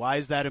that do? Why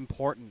is that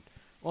important?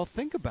 Well,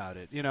 think about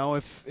it.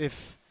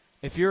 If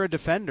you're a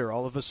defender,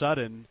 all of a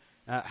sudden,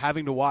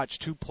 having to watch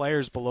 2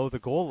 players below the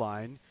goal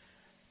line,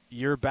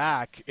 your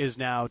back is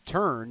now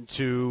turned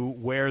to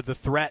where the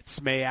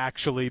threats may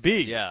actually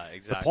be. Yeah,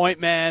 exactly. The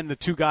point man, the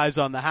 2 guys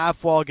on the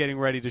half wall getting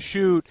ready to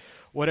shoot,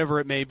 whatever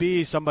it may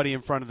be, somebody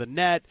in front of the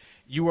net,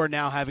 you are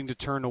now having to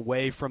turn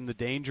away from the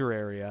danger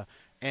area.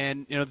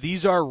 And,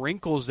 these are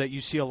wrinkles that you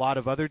see a lot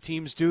of other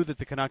teams do that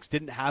the Canucks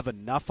didn't have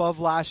enough of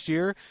last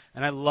year.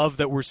 And I love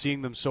that we're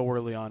seeing them so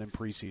early on in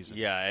preseason.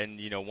 Yeah, and,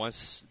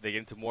 once they get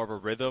into more of a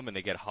rhythm and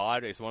they get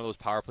hot, it's one of those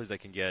power plays that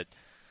can get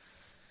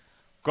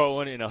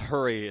going in a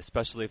hurry,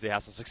 especially if they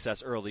have some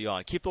success early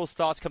on. Keep those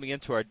thoughts coming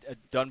into our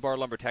Dunbar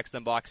Lumber text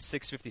inbox,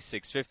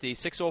 650-650,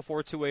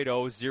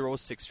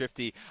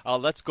 604-280-0650.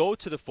 Let's go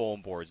to the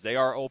phone boards. They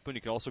are open.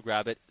 You can also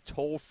grab it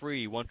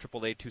toll-free,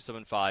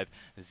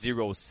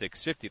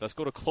 1-888-275-0650. Let's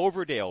go to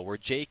Cloverdale, where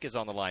Jake is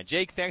on the line.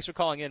 Jake, thanks for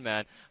calling in,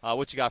 man.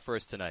 What you got for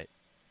us tonight?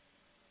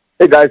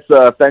 Hey, guys.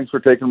 Thanks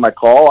for taking my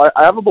call.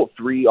 I have about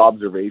 3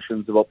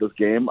 observations about this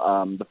game.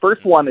 The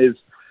first one is,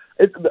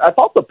 I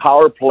thought the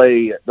power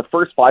play, the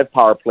first 5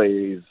 power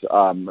plays,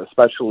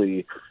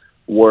 especially,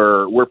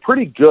 were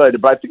pretty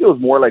good. But I think it was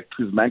more like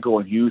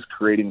Kuzmenko and Hughes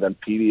creating than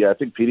Petey. I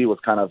think Petey was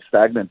kind of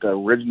stagnant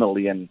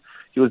originally, and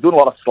he was doing a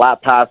lot of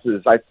slap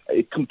passes.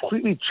 It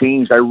completely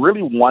changed. I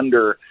really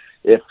wonder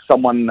if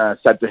someone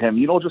said to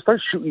him, just start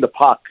shooting the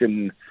puck.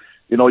 And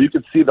you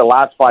could see the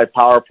last 5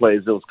 power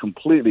plays. It was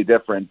completely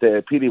different.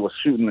 Petey was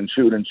shooting and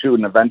shooting and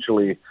shooting.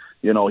 Eventually,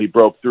 he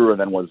broke through and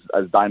then was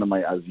as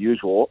dynamite as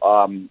usual.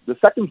 The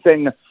second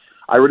thing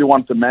I really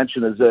wanted to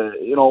mention is,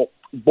 Bo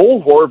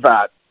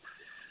Horvat,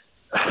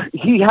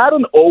 he had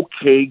an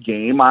okay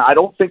game. I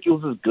don't think it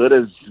was as good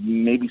as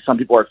maybe some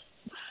people are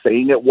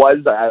saying it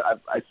was.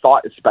 I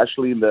thought,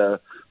 especially in the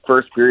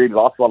first period, he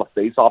lost a lot of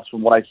face-offs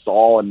from what I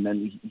saw, and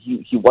then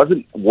he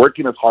wasn't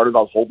working as hard as I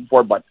was hoping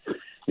for, but,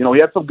 he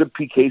had some good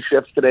PK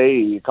shifts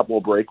today, a couple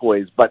of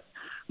breakaways, but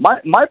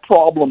My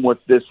problem with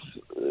this,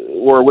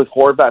 or with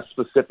Horvat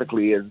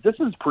specifically, is this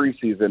is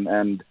preseason,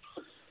 and,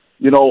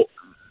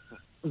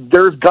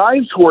 there's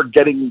guys who are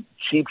getting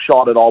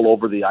cheap-shotted all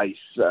over the ice.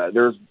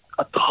 There's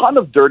a ton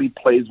of dirty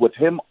plays with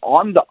him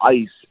on the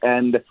ice,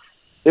 and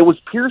it was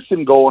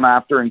Pearson going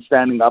after and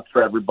standing up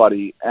for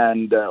everybody.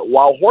 And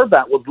while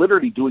Horvat was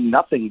literally doing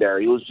nothing there,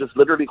 he was just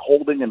literally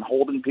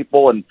holding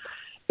people. And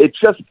it's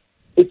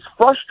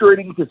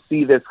frustrating to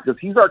see this because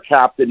he's our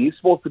captain. He's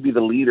supposed to be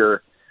the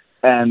leader.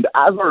 And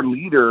as our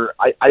leader,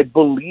 I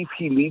believe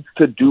he needs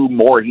to do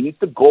more. He needs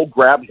to go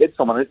hit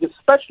someone,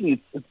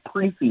 especially it's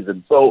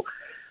preseason. So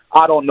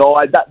I don't know.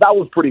 That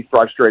was pretty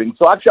frustrating.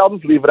 So actually, I'll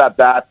just leave it at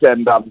that,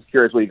 and I'm just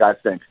curious what you guys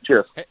think.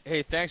 Cheers.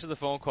 Hey, thanks for the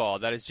phone call.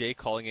 That is Jake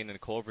calling in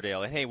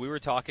Cloverdale. And hey, we were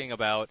talking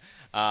about,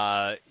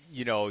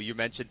 you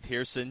mentioned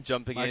Pearson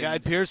jumping in. My guy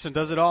Pearson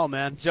does it all,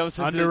 man. Jumps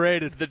into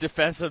underrated. The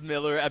defense of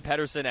Miller and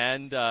Pettersson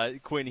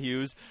and Quinn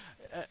Hughes.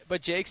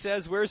 But Jake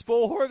says, where's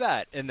Bo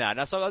Horvat in that?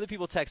 And I saw other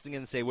people texting in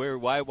and say,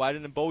 why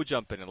didn't Bo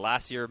jump in? And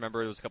last year,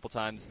 remember, it was a couple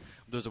times,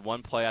 there was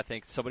one play, I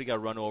think, somebody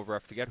got run over. I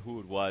forget who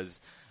it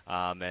was.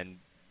 And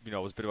it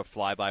was a bit of a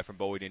flyby from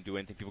Bo. He didn't do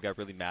anything. People got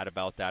really mad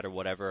about that or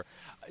whatever.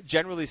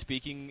 Generally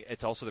speaking,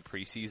 it's also the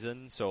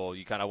preseason, so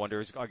you kind of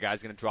wonder, are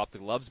guys going to drop the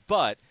gloves?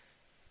 But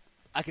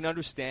I can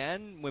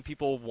understand when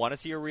people want to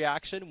see a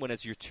reaction when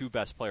it's your two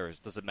best players.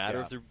 Does it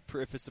matter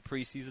if it's the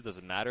preseason? Does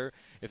it matter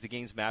if the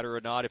games matter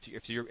or not?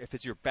 If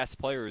it's your best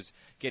players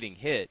getting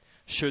hit,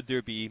 should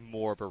there be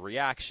more of a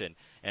reaction?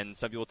 And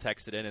some people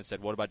texted in and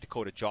said, what about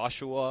Dakota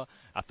Joshua?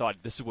 I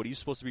thought this is what he's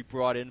supposed to be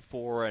brought in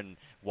for, and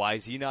why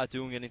is he not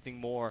doing anything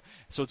more?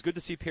 So it's good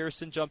to see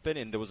Pearson jump in,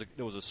 and there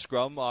was a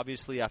scrum,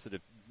 obviously, after the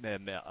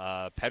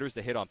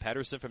hit on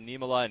Pettersson from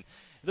Niemela, and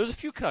there was a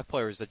few Canuck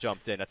players that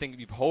jumped in. I think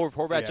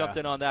Horvat jumped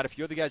in on that. A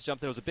few other guys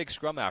jumped in. It was a big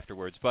scrum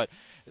afterwards. But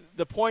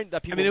the point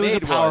that people made was...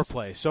 it was a power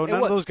play, so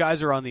none of those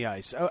guys are on the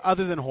ice,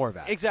 other than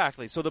Horvat.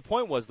 Exactly. So the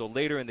point was, though,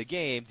 later in the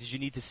game, did you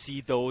need to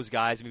see those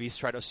guys maybe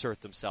try to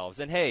assert themselves?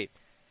 And, hey,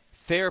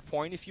 fair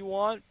point if you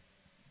want,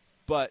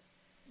 but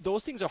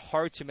those things are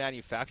hard to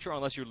manufacture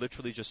unless you're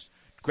literally just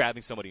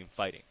grabbing somebody and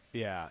fighting.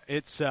 Yeah,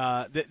 it's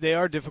they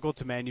are difficult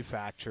to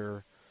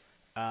manufacture.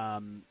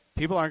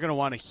 People aren't going to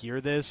want to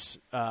hear this,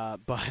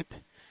 but...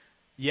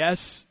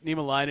 Yes,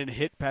 Niemelainen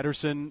hit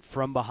Pettersson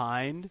from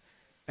behind,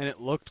 and it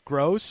looked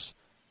gross,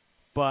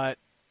 but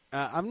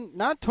I'm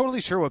not totally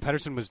sure what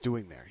Pettersson was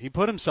doing there. He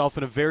put himself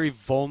in a very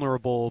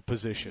vulnerable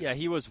position. Yeah,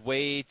 he was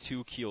way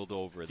too keeled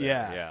over there.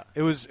 Yeah.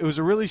 It was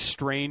a really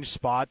strange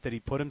spot that he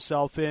put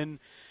himself in,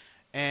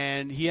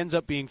 and he ends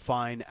up being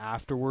fine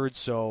afterwards,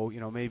 so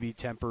maybe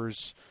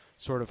tempers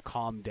sort of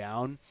calmed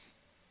down.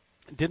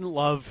 Didn't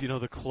love,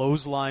 the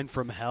clothesline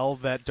from hell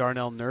that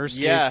Darnell Nurse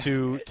gave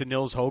to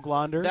Nils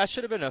Höglander. That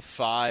should have been a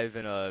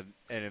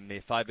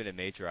 5-minute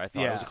major. I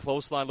thought it was a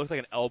clothesline, looked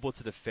like an elbow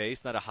to the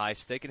face, not a high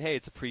stick. And hey,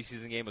 it's a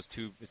preseason game. It's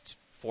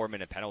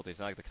 4-minute penalties.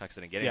 It's not like the Canucks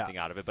didn't get anything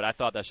out of it. But I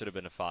thought that should have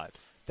been a 5.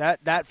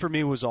 That for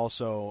me was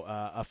also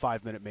a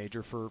 5-minute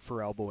major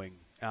for elbowing.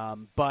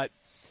 But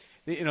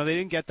they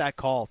didn't get that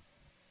call.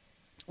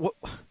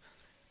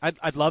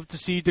 I'd love to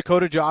see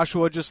Dakota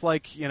Joshua just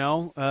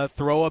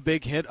throw a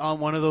big hit on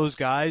one of those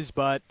guys,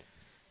 but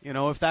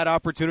if that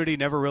opportunity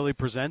never really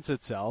presents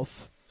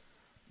itself,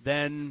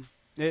 then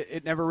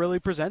it never really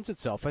presents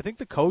itself. I think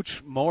the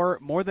coach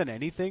more than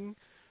anything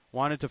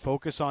wanted to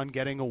focus on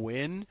getting a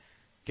win,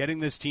 getting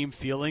this team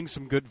feeling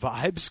some good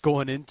vibes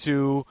going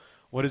into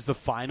what is the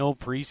final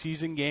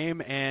preseason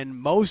game, and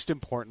most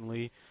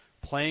importantly,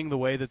 playing the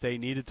way that they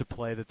needed to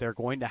play, that they're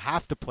going to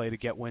have to play to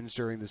get wins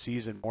during the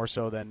season, more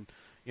so than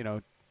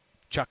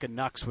chucking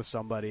knucks with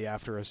somebody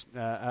after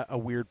a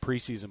weird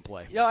preseason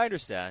play. Yeah, I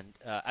understand.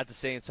 At the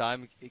same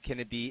time,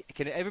 can it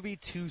ever be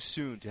too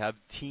soon to have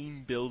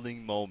team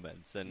building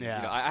moments? And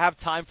I have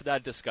time for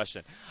that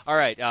discussion. All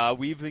right,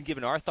 we've been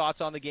giving our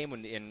thoughts on the game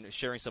and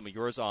sharing some of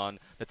yours on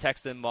the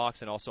text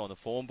inbox and also on the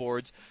phone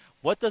boards.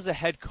 What does the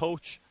head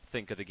coach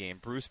think of the game,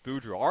 Bruce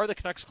Boudreau? Are the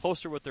Canucks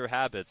closer with their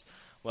habits?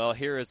 Well,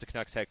 here is the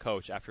Canucks head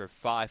coach after a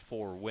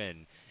 5-4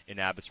 win in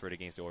Abbotsford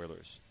against the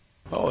Oilers.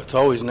 Oh, it's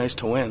always nice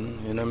to win.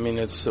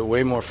 It's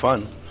way more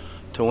fun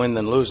to win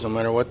than lose, no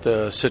matter what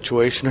the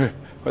situation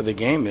or the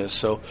game is.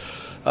 So,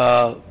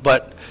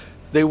 but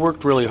they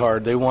worked really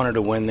hard. They wanted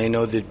to win. They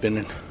know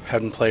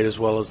hadn't played as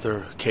well as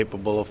they're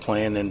capable of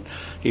playing, and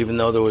even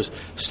though there was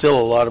still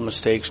a lot of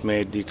mistakes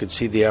made, you could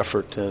see the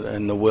effort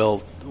and the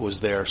will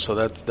was there. So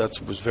that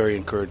was very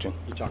encouraging.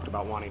 You talked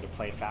about wanting to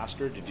play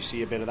faster. Did you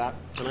see a bit of that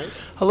tonight?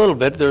 A little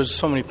bit. There was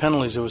so many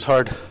penalties. It was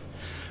hard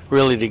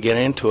really to get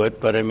into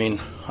it, but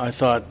I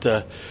thought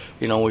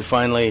we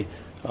finally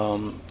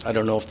I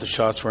don't know if the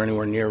shots were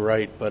anywhere near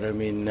right, but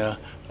to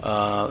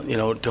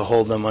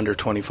hold them under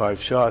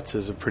 25 shots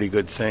is a pretty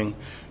good thing,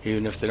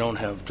 even if they don't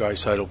have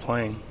Draisaitl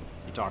playing.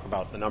 You talk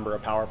about the number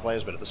of power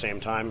plays, but at the same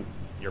time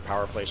your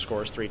power play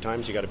scores 3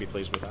 times. You got to be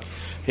pleased with that.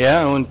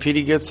 Yeah, when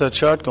Petey gets that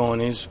shot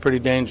going, he's pretty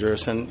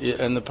dangerous, and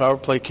the power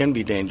play can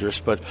be dangerous,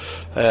 but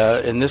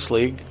in this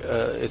league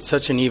it's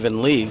such an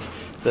even league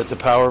that the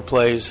power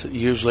plays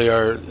usually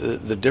are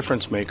the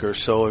difference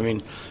makers. So,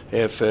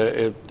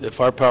 if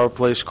our power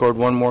play scored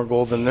one more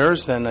goal than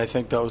theirs, then I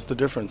think that was the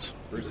difference.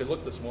 Bruce, it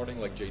looked this morning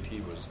like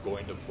JT was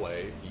going to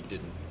play. He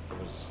didn't.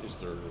 Is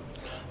there...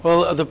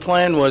 Well, the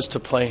plan was to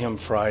play him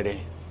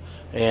Friday.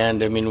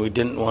 And, we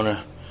didn't want to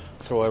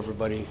throw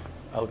everybody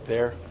out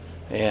there.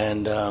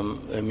 And,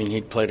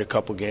 he'd played a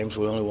couple games.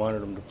 We only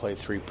wanted him to play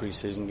 3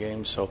 preseason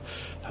games. So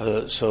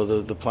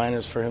the plan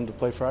is for him to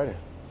play Friday.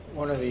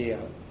 One of the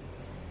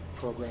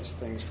progress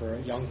things for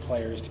young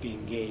players to be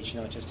engaged,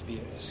 not just to be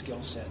a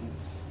skill set. And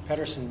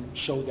Pettersson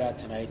showed that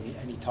tonight,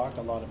 and he talked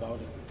a lot about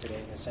it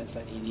today in the sense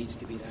that he needs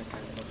to be that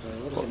kind of a player.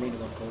 What does it mean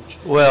to a coach?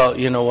 Well,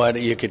 you know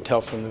what? You could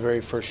tell from the very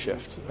first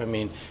shift.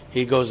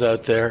 He goes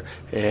out there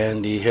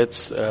and he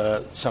hits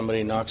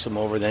somebody, knocks him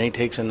over, then he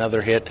takes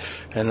another hit,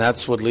 and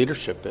that's what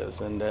leadership is.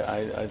 And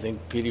I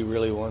think Petey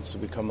really wants to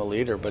become a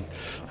leader. But,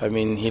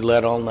 he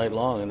led all night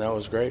long, and that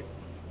was great.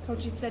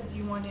 Coach, you've said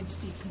you wanted to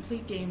see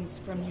complete games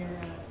from your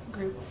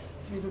group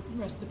through the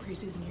rest of the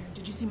preseason here.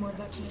 Did you see more of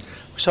that tonight?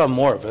 We saw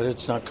more of it.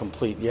 It's not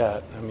complete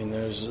yet.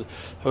 There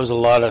was a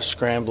lot of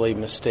scrambly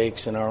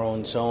mistakes in our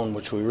own zone,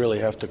 which we really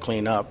have to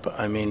clean up.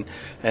 And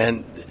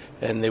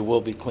they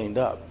will be cleaned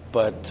up.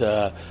 But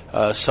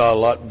saw a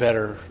lot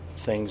better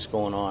things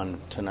going on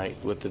tonight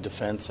with the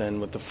defense and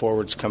with the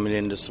forwards coming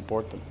in to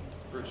support them.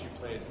 Bruce, you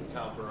played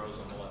Kyle Burroughs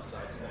on the left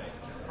side tonight.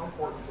 How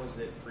important was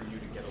it for you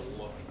to get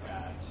a look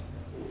at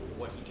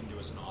what he can do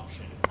as an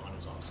option on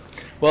his offside?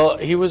 Well,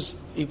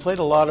 he played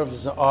a lot of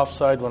his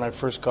offside when I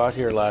first got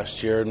here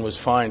last year and was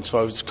fine, so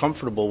I was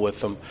comfortable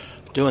with him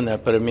doing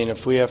that. But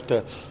if we have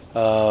to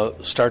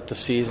start the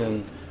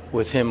season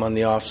with him on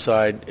the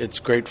offside, it's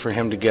great for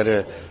him to get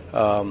a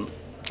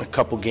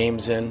couple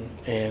games in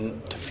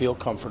and to feel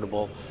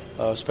comfortable,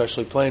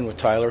 especially playing with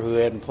Tyler, who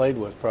he hadn't played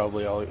with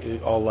probably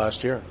all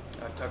last year.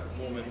 Tucker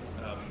Poolman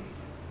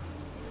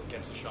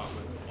gets a shot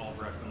with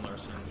Oliver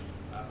Ekman-Larsson.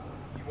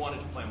 You wanted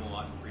to play him a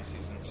lot in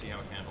preseason, see how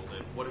he handled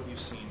it. What have you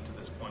seen to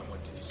this point?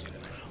 What did you see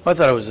tonight? I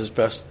thought it was his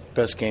best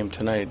game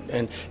tonight.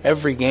 And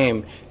every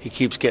game he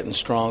keeps getting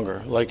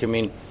stronger.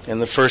 In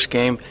the first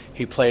game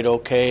he played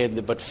okay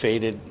but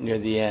faded near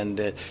the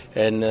end.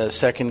 And the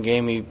second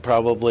game he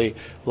probably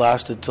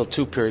lasted till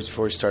 2 periods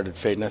before he started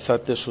fading. I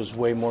thought this was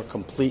way more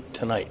complete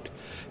tonight.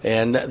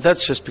 And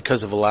that's just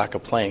because of a lack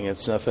of playing.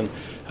 It's nothing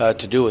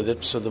to do with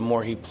it. So the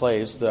more he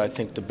plays, I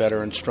think the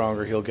better and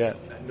stronger he'll get.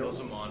 Nils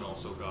Åman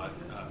also got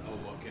a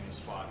look in a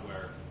spot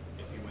where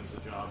if he wins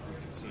the job,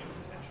 we can see him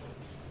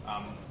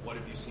potentially. What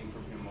have you seen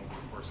from him over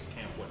the course of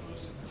camp? What have you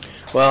seen from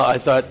him? Well, I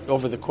thought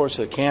over the course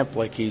of the camp,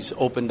 he's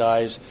opened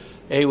eyes,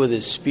 with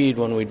his speed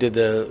when we did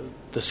the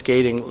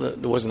skating. It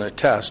wasn't a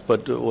test,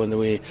 but when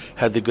we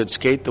had the good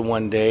skate the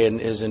one day, and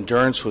his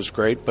endurance was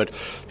great, but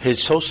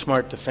he's so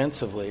smart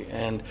defensively,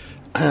 and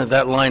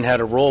that line had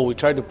a role. We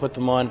tried to put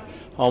them on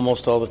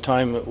almost all the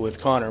time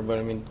with Connor,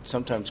 but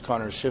sometimes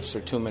Connor's shifts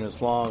are 2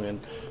 minutes long,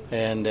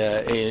 and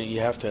you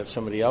have to have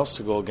somebody else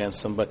to go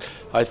against them. But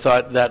I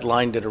thought that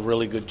line did a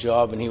really good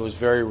job, and he was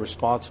very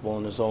responsible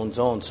in his own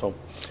zone. So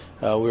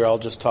we were all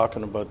just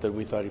talking about that.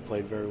 We thought he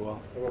played very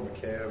well. What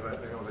about Mikheyev?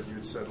 I know that you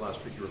had said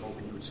last week you were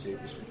hoping he would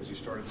skate this week because he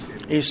started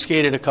skating. He's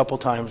skated a couple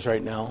times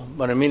right now,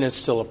 but it's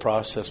still a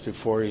process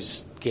before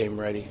he's game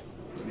ready.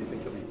 When do you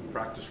think he'll be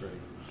practice ready?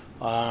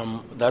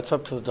 That's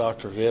up to the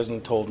doctor. He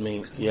hasn't told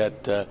me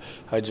yet.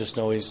 I just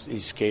know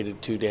he's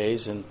skated 2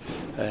 days, and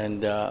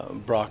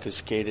Brock has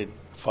skated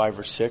 5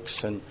 or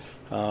 6, and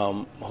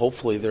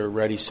hopefully they're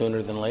ready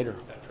sooner than later.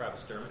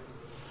 Travis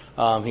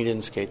Dermott? He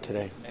didn't skate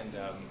today. And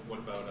what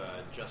about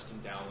Justin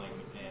Dowling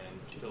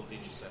and Phil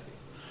DiGiuseppe?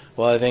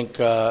 Well, I think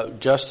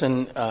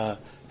Justin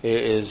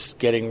is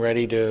getting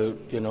ready to.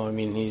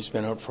 He's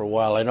been out for a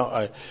while.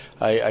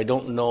 I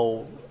don't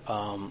know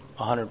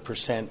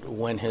 100%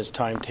 when his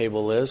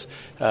timetable is.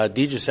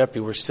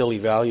 DiGiuseppe, we're still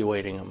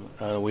evaluating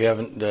him. We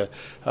haven't. The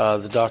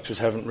doctors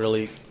haven't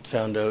really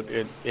found out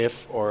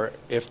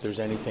if there's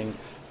anything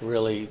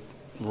really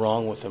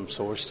wrong with him.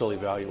 So we're still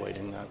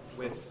evaluating that.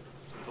 With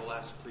the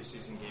last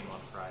preseason game on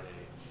Friday,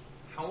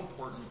 how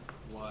important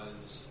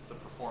was the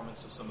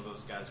performance of some of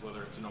those guys,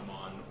 whether it's an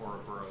Åman or a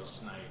Burroughs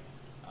tonight?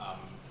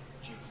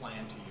 Do you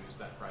plan to use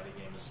that Friday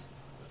game as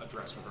a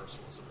dress rehearsal?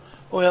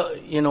 Well,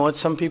 you know what?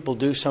 Some people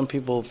do. Some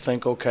people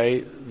think, okay,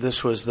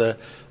 this was the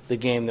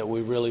game that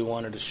we really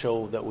wanted to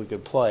show that we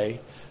could play,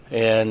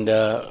 and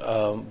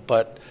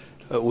but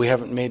we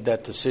haven't made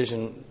that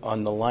decision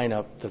on the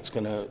lineup that's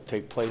going to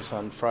take place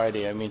on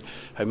Friday.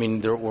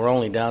 We're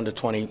only down to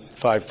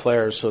 25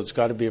 players, so it's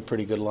got to be a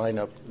pretty good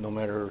lineup, no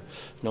matter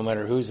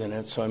who's in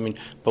it. So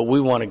but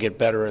we want to get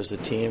better as a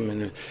team,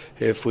 and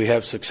if we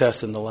have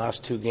success in the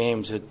last 2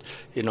 games,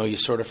 you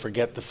sort of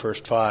forget the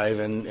first 5,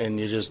 and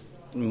you just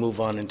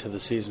move on into the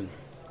season.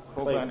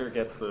 Hoglander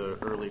gets the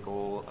early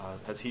goal.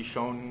 Has he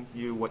shown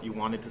you what you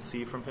wanted to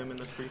see from him in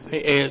this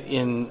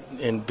preseason?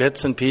 In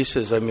bits and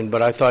pieces,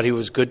 but I thought he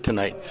was good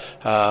tonight.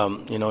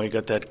 He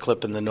got that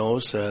clip in the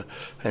nose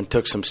and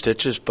took some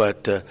stitches,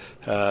 but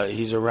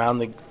he's around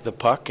the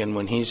puck, and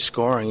when he's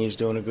scoring, he's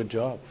doing a good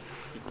job.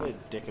 You played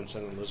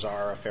Dickinson and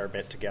Lazar a fair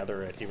bit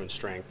together at even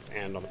strength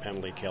and on the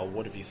penalty kill.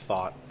 What have you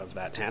thought of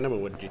that tandem,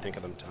 and what did you think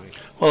of them tonight?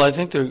 Well, I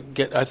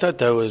thought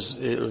that was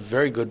a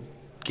very good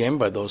game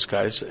by those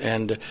guys,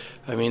 and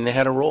I mean they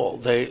had a role.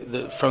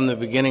 From the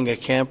beginning of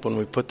camp when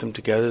we put them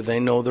together, they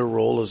know their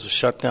role is a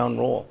shutdown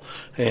role,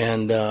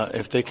 and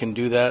if they can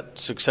do that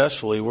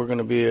successfully, we're going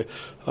to be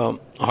a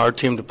hard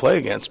team to play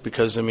against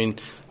because I mean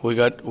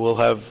we'll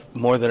have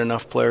more than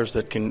enough players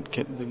that can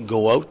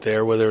go out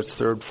there, whether it's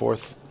third,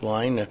 fourth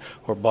line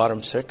or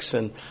bottom six,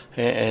 and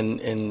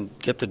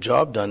get the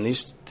job done.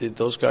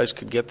 Those guys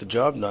could get the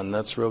job done.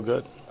 That's real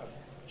good.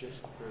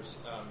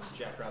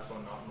 Jack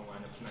Rathbone not in the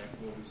lineup tonight.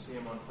 Will we see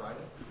him on Friday?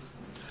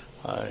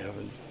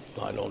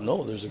 I don't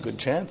know. There's a good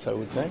chance, I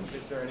would think.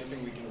 Is there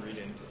anything we can read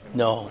into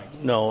him?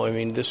 No. I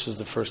mean, this is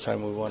the first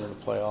time we wanted to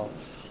play all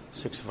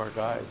 6 of our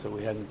guys, that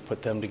we hadn't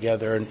put them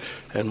together.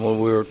 And when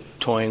we were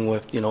toying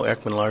with,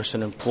 Ekman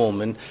Larsson and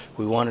Pullman,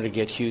 we wanted to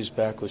get Hughes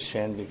back with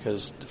Schenn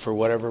because for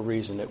whatever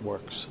reason it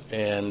works.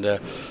 And we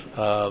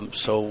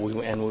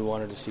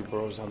wanted to see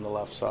Burrows on the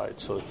left side.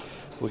 So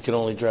we can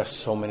only dress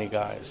so many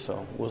guys.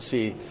 So we'll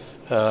see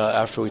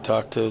after we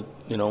talk to,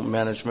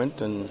 management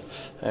and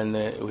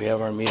we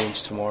have our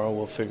meetings tomorrow.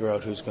 We'll figure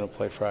out who's going to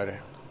play Friday.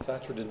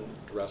 Thatcher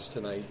didn't dress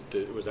tonight.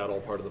 Was that all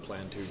part of the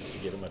plan, too, just to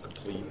give him a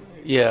complete...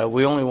 Yeah,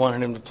 we only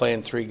wanted him to play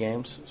in 3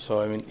 games,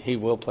 so, I mean, he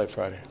will play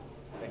Friday.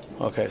 Thank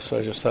you. Okay, so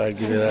I just thought I'd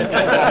give you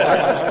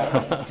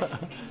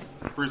that.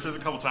 Bruce, there's a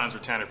couple times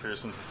where Tanner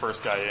Pearson's the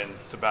first guy in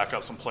to back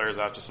up some players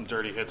after some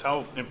dirty hits.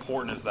 How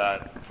important is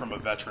that from a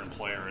veteran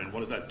player, and what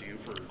does that do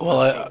for...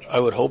 Well, I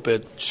would hope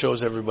it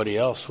shows everybody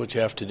else what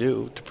you have to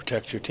do to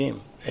protect your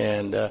team,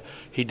 and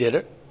he did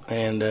it,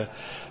 and...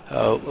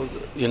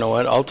 you know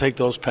what? I'll take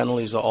those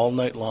penalties all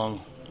night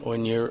long.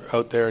 When you're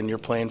out there and you're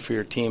playing for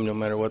your team, no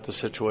matter what the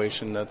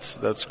situation,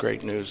 that's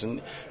great news.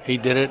 And he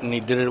did it, and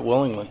he did it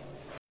willingly.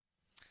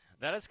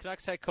 That is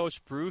Canucks head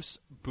coach Bruce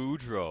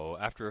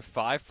Boudreau after a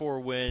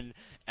 5-4 win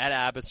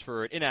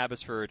in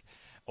Abbotsford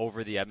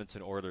over the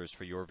Edmonton Oilers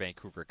for your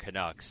Vancouver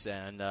Canucks.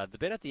 And the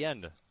bit at the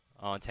end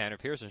on Tanner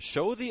Pearson,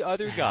 show the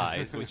other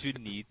guys what you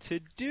need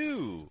to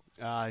do.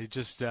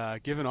 Just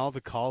giving all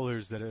the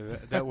callers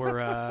that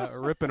were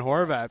ripping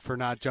Horvat for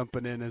not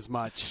jumping in as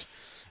much.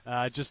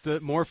 Just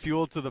more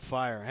fuel to the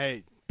fire.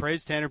 Hey,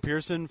 praise Tanner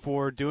Pearson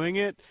for doing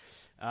it.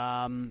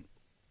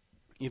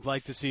 You'd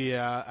like to see,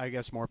 I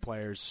guess, more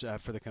players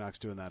for the Canucks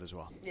doing that as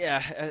well.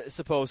 Yeah, I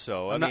suppose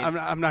so. I'm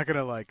not going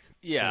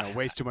to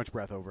waste too much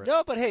breath over it.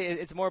 No, but hey,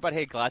 it's more about,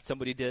 hey, glad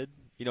somebody did.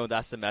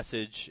 That's the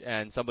message,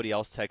 and somebody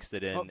else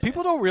texted in.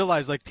 People don't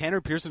realize,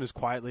 Tanner Pearson is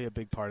quietly a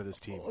big part of this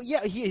team. Well,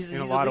 yeah, he's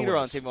a leader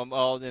on the team.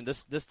 And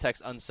this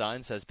text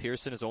unsigned says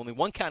Pearson is only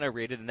one kind of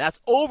rated, and that's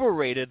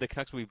overrated. The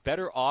Canucks will be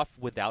better off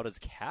without his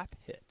cap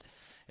hit,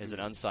 is an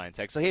unsigned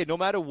text. So, hey, no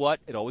matter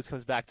what, it always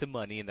comes back to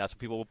money, and that's what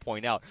people will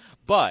point out.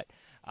 But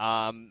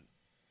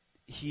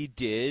he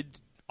did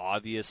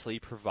obviously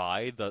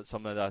provide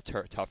some of the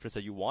toughness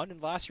that you want,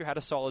 and last year had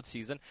a solid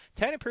season.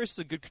 Tanner Pearson is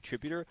a good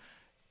contributor.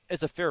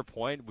 It's a fair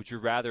point. Would you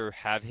rather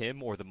have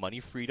him or the money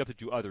freed up to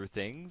do other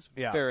things?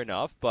 Yeah. Fair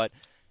enough. But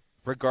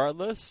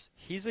regardless,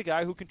 he's a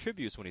guy who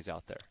contributes when he's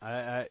out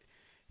there.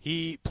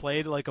 He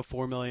played like a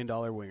 $4 million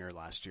winger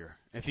last year.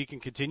 If he can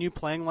continue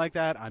playing like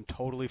that, I'm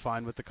totally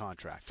fine with the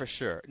contract. For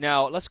sure.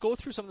 Now, let's go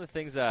through some of the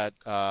things that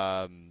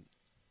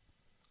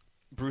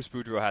Bruce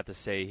Boudreau had to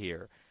say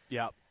here.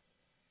 Yeah.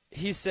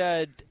 He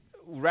said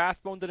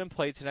Rathbone didn't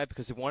play tonight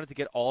because he wanted to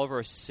get all of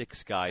our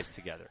 6 guys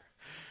together.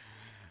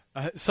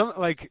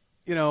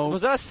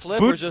 Was that a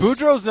slip or just...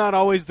 Boudreau's not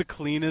always the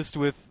cleanest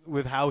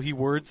with how he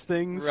words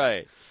things.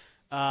 Right.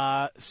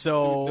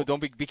 So don't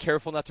be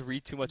careful not to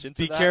read too much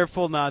into that. Be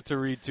careful not to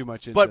read too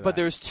much into that. But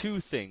there's 2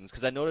 things,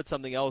 because I noted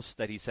something else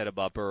that he said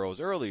about Burrows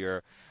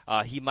earlier.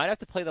 He might have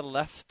to play the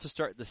left to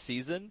start the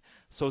season,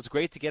 so it's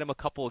great to get him a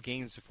couple of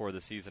games before the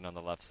season on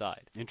the left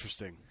side.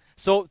 Interesting.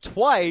 So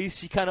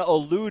twice he kind of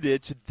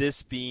alluded to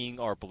this being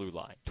our blue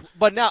line.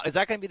 But now, is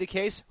that going to be the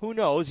case? Who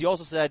knows? He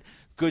also said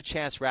good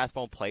chance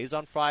Rathbone plays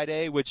on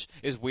Friday, which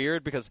is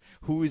weird because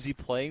who is he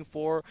playing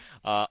for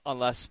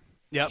unless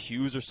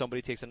Hughes or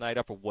somebody takes a night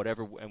off or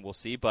whatever, and we'll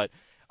see. But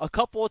a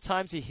couple of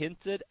times he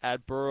hinted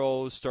at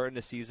Burrows starting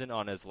the season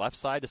on his left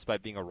side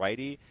despite being a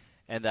righty,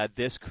 and that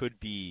this could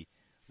be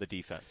the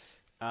defense.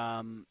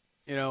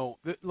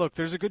 Look,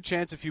 there's a good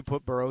chance if you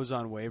put Burrows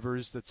on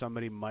waivers that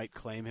somebody might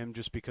claim him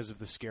just because of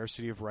the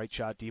scarcity of right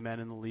shot D-men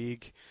in the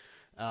league.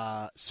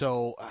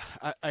 So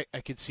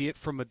I could see it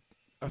from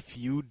a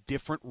few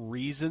different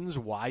reasons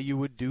why you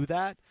would do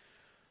that.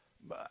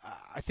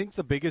 I think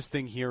the biggest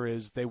thing here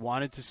is they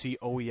wanted to see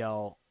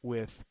OEL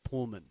with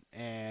Pullman,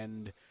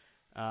 and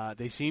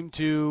they seem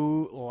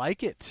to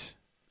like it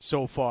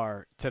so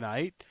far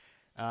tonight.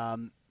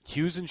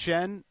 Hughes and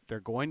Schenn, they're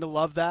going to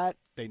love that.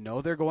 They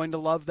know they're going to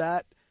love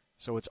that.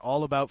 So it's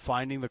all about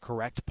finding the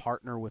correct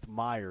partner with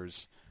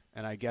Myers.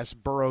 And I guess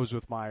Burrows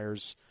with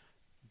Myers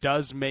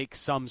does make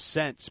some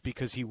sense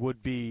because he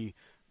would be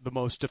the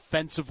most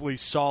defensively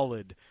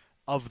solid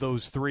of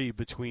those three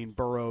between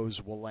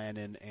Burrows,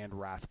 Wolanin, and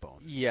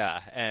Rathbone.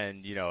 Yeah,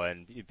 and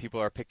people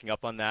are picking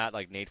up on that,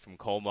 like Nate from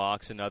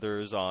Comox and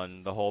others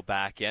on the whole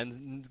back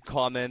end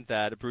comment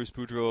that Bruce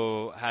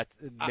Boudreau had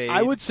made.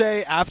 I would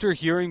say after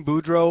hearing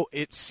Boudreau,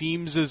 it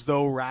seems as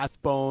though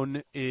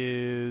Rathbone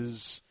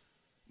is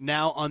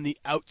now on the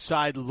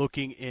outside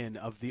looking in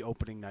of the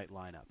opening night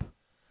lineup.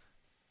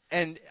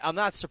 And I'm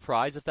not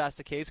surprised if that's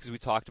the case because we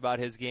talked about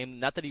his game.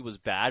 Not that he was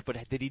bad,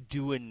 but did he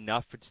do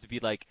enough to be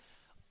like,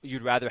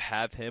 you'd rather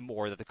have him,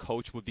 or that the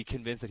coach would be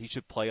convinced that he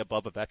should play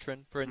above a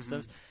veteran, for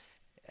instance?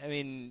 I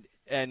mean,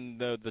 and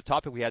the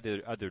topic we had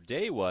the other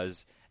day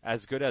was,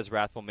 as good as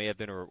Rathbone may have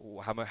been,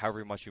 or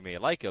however much you may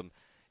like him,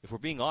 if we're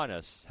being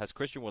honest, has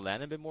Christian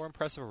Wolanin been more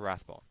impressive or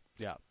Rathbone?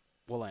 Yeah,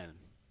 Wolanin.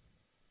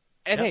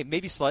 And hey,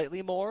 maybe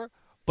slightly more,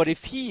 but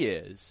if he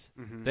is,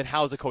 then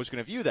how is the coach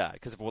going to view that?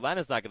 Because if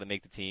Wolanin's not going to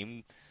make the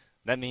team,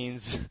 that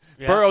means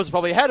Burrows is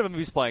probably ahead of him if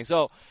he's playing.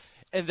 So.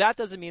 And that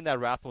doesn't mean that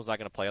Rathbone's not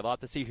going to play a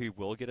lot this year. He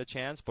will get a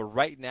chance. But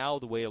right now,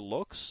 the way it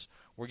looks,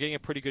 we're getting a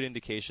pretty good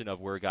indication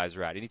of where guys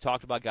are at. And he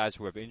talked about guys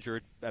who have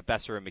injured,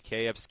 Besser and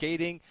Mikheyev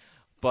skating.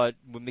 But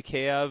when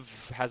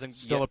Mikheyev hasn't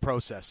Still a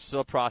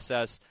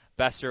process.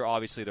 Besser,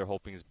 obviously, they're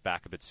hoping is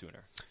back a bit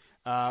sooner.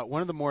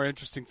 One of the more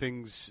interesting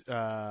things,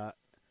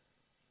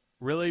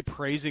 really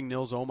praising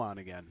Nils Åman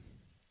again.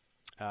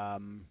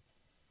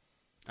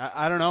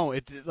 I don't know.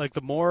 Like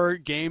the more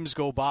games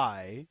go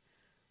by,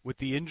 with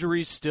the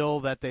injuries still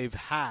that they've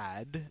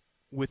had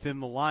within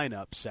the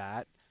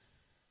lineup,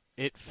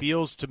 it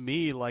feels to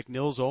me like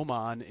Nils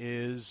Åman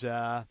is,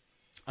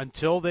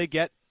 until they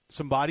get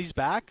some bodies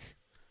back,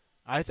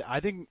 I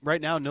think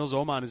right now Nils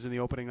Åman is in the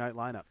opening night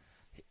lineup.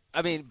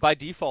 I mean, by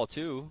default,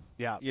 too.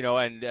 Yeah.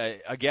 And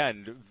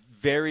again,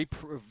 very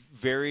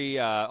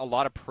a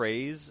lot of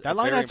praise. That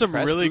line had some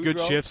really good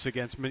shifts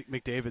against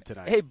McDavid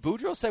tonight. Hey,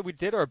 Boudreau said we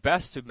did our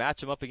best to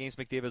match him up against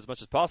McDavid as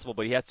much as possible,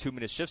 but he has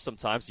 2-minute shifts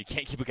sometimes, so you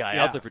can't keep a guy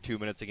out there for 2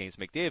 minutes against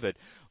McDavid.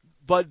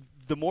 But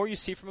the more you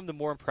see from him, the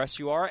more impressed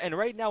you are. And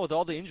right now, with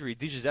all the injury,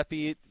 Di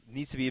Giuseppe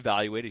needs to be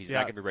evaluated. He's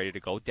not going to be ready to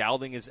go.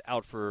 Dowling is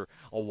out for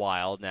a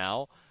while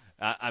now.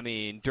 I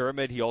mean,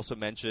 Dermott, he also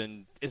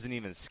mentioned, isn't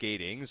even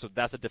skating, so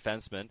that's a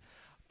defenseman.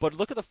 But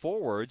look at the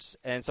forwards,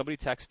 and somebody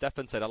texted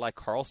Stefan said, I like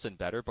Carlson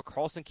better, but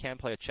Carlson can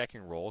play a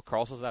checking role.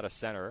 Carlson's not a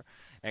center,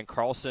 and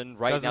Carlson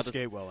doesn't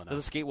skate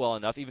well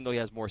enough, even though he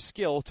has more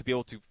skill to be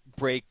able to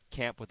break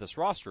camp with this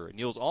roster.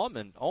 Nils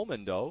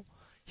Åman, though,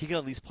 he can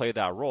at least play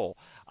that role.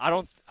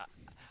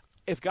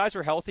 If guys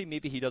are healthy,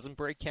 maybe he doesn't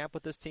break camp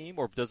with this team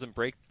or doesn't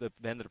break the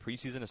end of the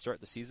preseason and start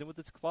the season with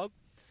this club.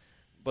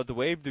 But the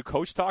way the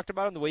coach talked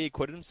about him, the way he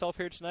acquitted himself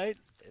here tonight,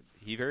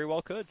 he very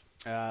well could.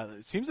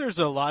 It seems there's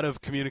a lot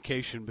of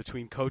communication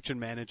between coach and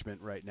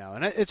management right now.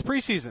 And it's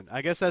preseason.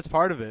 I guess that's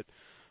part of it.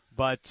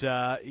 But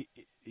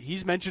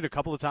he's mentioned a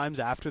couple of times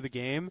after the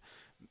game,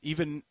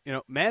 even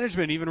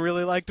management even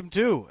really liked him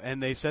too.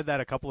 And they said that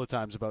a couple of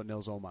times about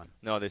Nils Åman.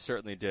 No, they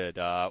certainly did.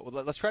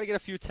 Let's try to get a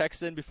few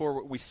texts in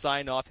before we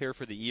sign off here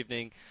for the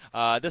evening.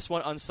 This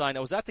one unsigned.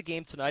 I was at the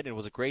game tonight and it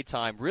was a great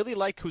time. Really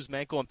like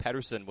Kuzmenko and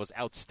Pettersson was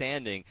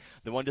outstanding.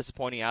 The one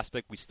disappointing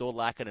aspect, we still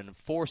lack an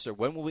enforcer.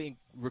 When will we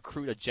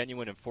recruit a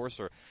genuine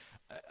enforcer?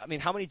 I mean,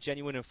 how many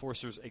genuine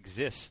enforcers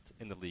exist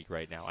in the league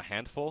right now? A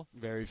handful?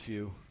 Very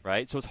few.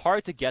 Right? So it's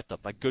hard to get them,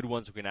 like good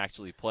ones who can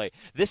actually play.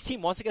 This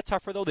team wants to get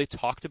tougher, though. They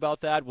talked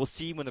about that. We'll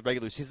see when the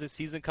regular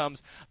season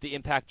comes, the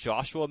impact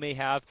Joshua may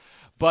have.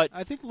 But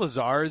I think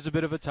Lazar is a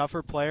bit of a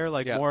tougher player,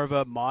 more of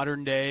a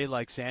modern-day,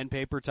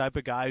 sandpaper type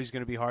of guy who's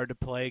going to be hard to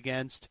play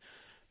against.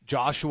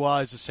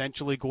 Joshua is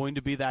essentially going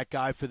to be that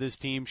guy for this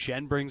team.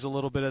 Shen brings a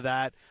little bit of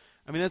that.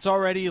 I mean, that's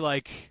already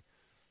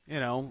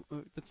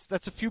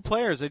that's a few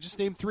players. I just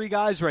named 3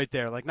 guys right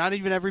there. Not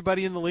even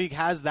everybody in the league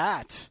has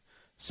that.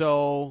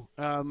 So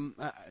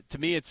to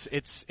me, it's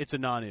a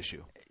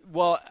non-issue.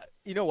 Well,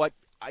 you know what?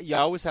 I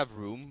always have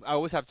room. I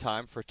always have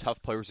time for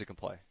tough players who can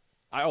play.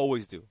 I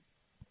always do.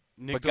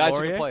 Nick guys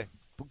Delorier? who can play.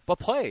 But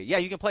play. Yeah,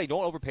 you can play.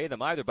 Don't overpay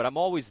them either, but I'm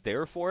always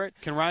there for it.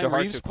 Can Ryan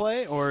Reeves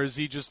play, or is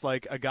he just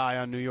like a guy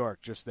on New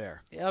York just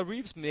there? Yeah,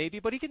 Reeves maybe,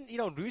 but he can,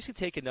 Reeves can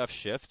take enough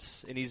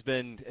shifts, and he's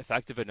been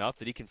effective enough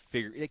that he can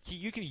figure,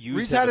 you can use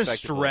Reeves him had a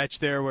effectively. Stretch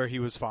there where he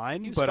was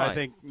fine, He was but fine. I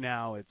think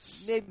now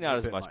it's maybe not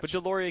as much. But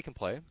Delorier can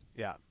play.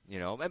 Yeah.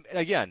 And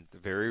again,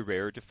 very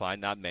rare to find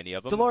not many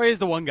of them. Delorier is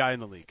the one guy in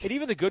the league. And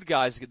even the good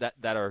guys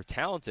that are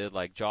talented,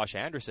 like Josh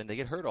Anderson, they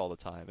get hurt all the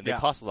time, and they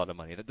cost a lot of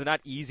money. They're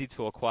not easy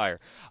to acquire.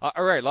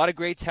 All right, a lot of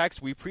great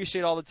texts. We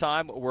appreciate all the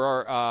time.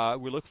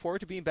 We look forward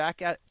to being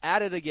back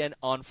at it again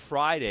on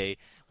Friday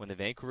when the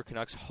Vancouver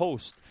Canucks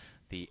host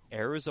the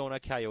Arizona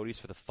Coyotes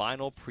for the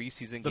final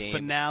preseason game.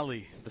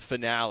 The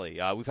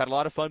finale. We've had a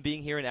lot of fun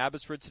being here in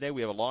Abbotsford today.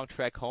 We have a long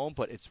trek home,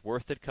 but it's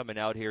worth it coming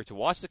out here to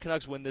watch the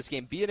Canucks win this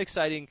game. Be in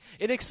exciting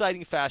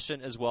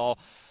fashion as well.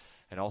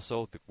 And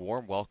also the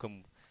warm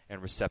welcome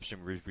and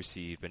reception we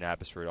receive in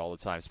Abbotsford all the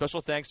time. Special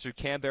thanks to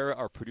Canberra,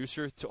 our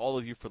producer, to all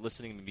of you for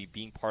listening and me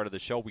being part of the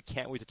show. We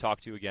can't wait to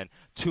talk to you again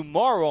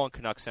tomorrow on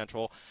Canucks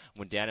Central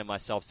when Dan and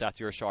myself,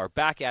 Satyar Shah, are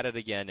back at it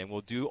again, and we'll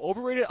do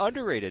overrated,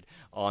 underrated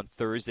on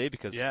Thursday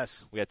because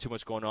we had too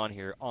much going on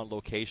here on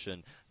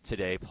location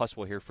today. Plus,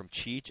 we'll hear from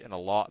Cheech and a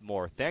lot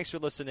more. Thanks for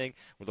listening.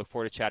 We look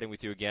forward to chatting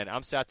with you again.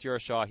 I'm Satyar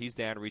Shah. He's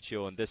Dan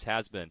Riccio, and this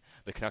has been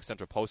the Canucks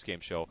Central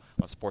postgame show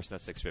on Sportsnet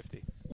 650.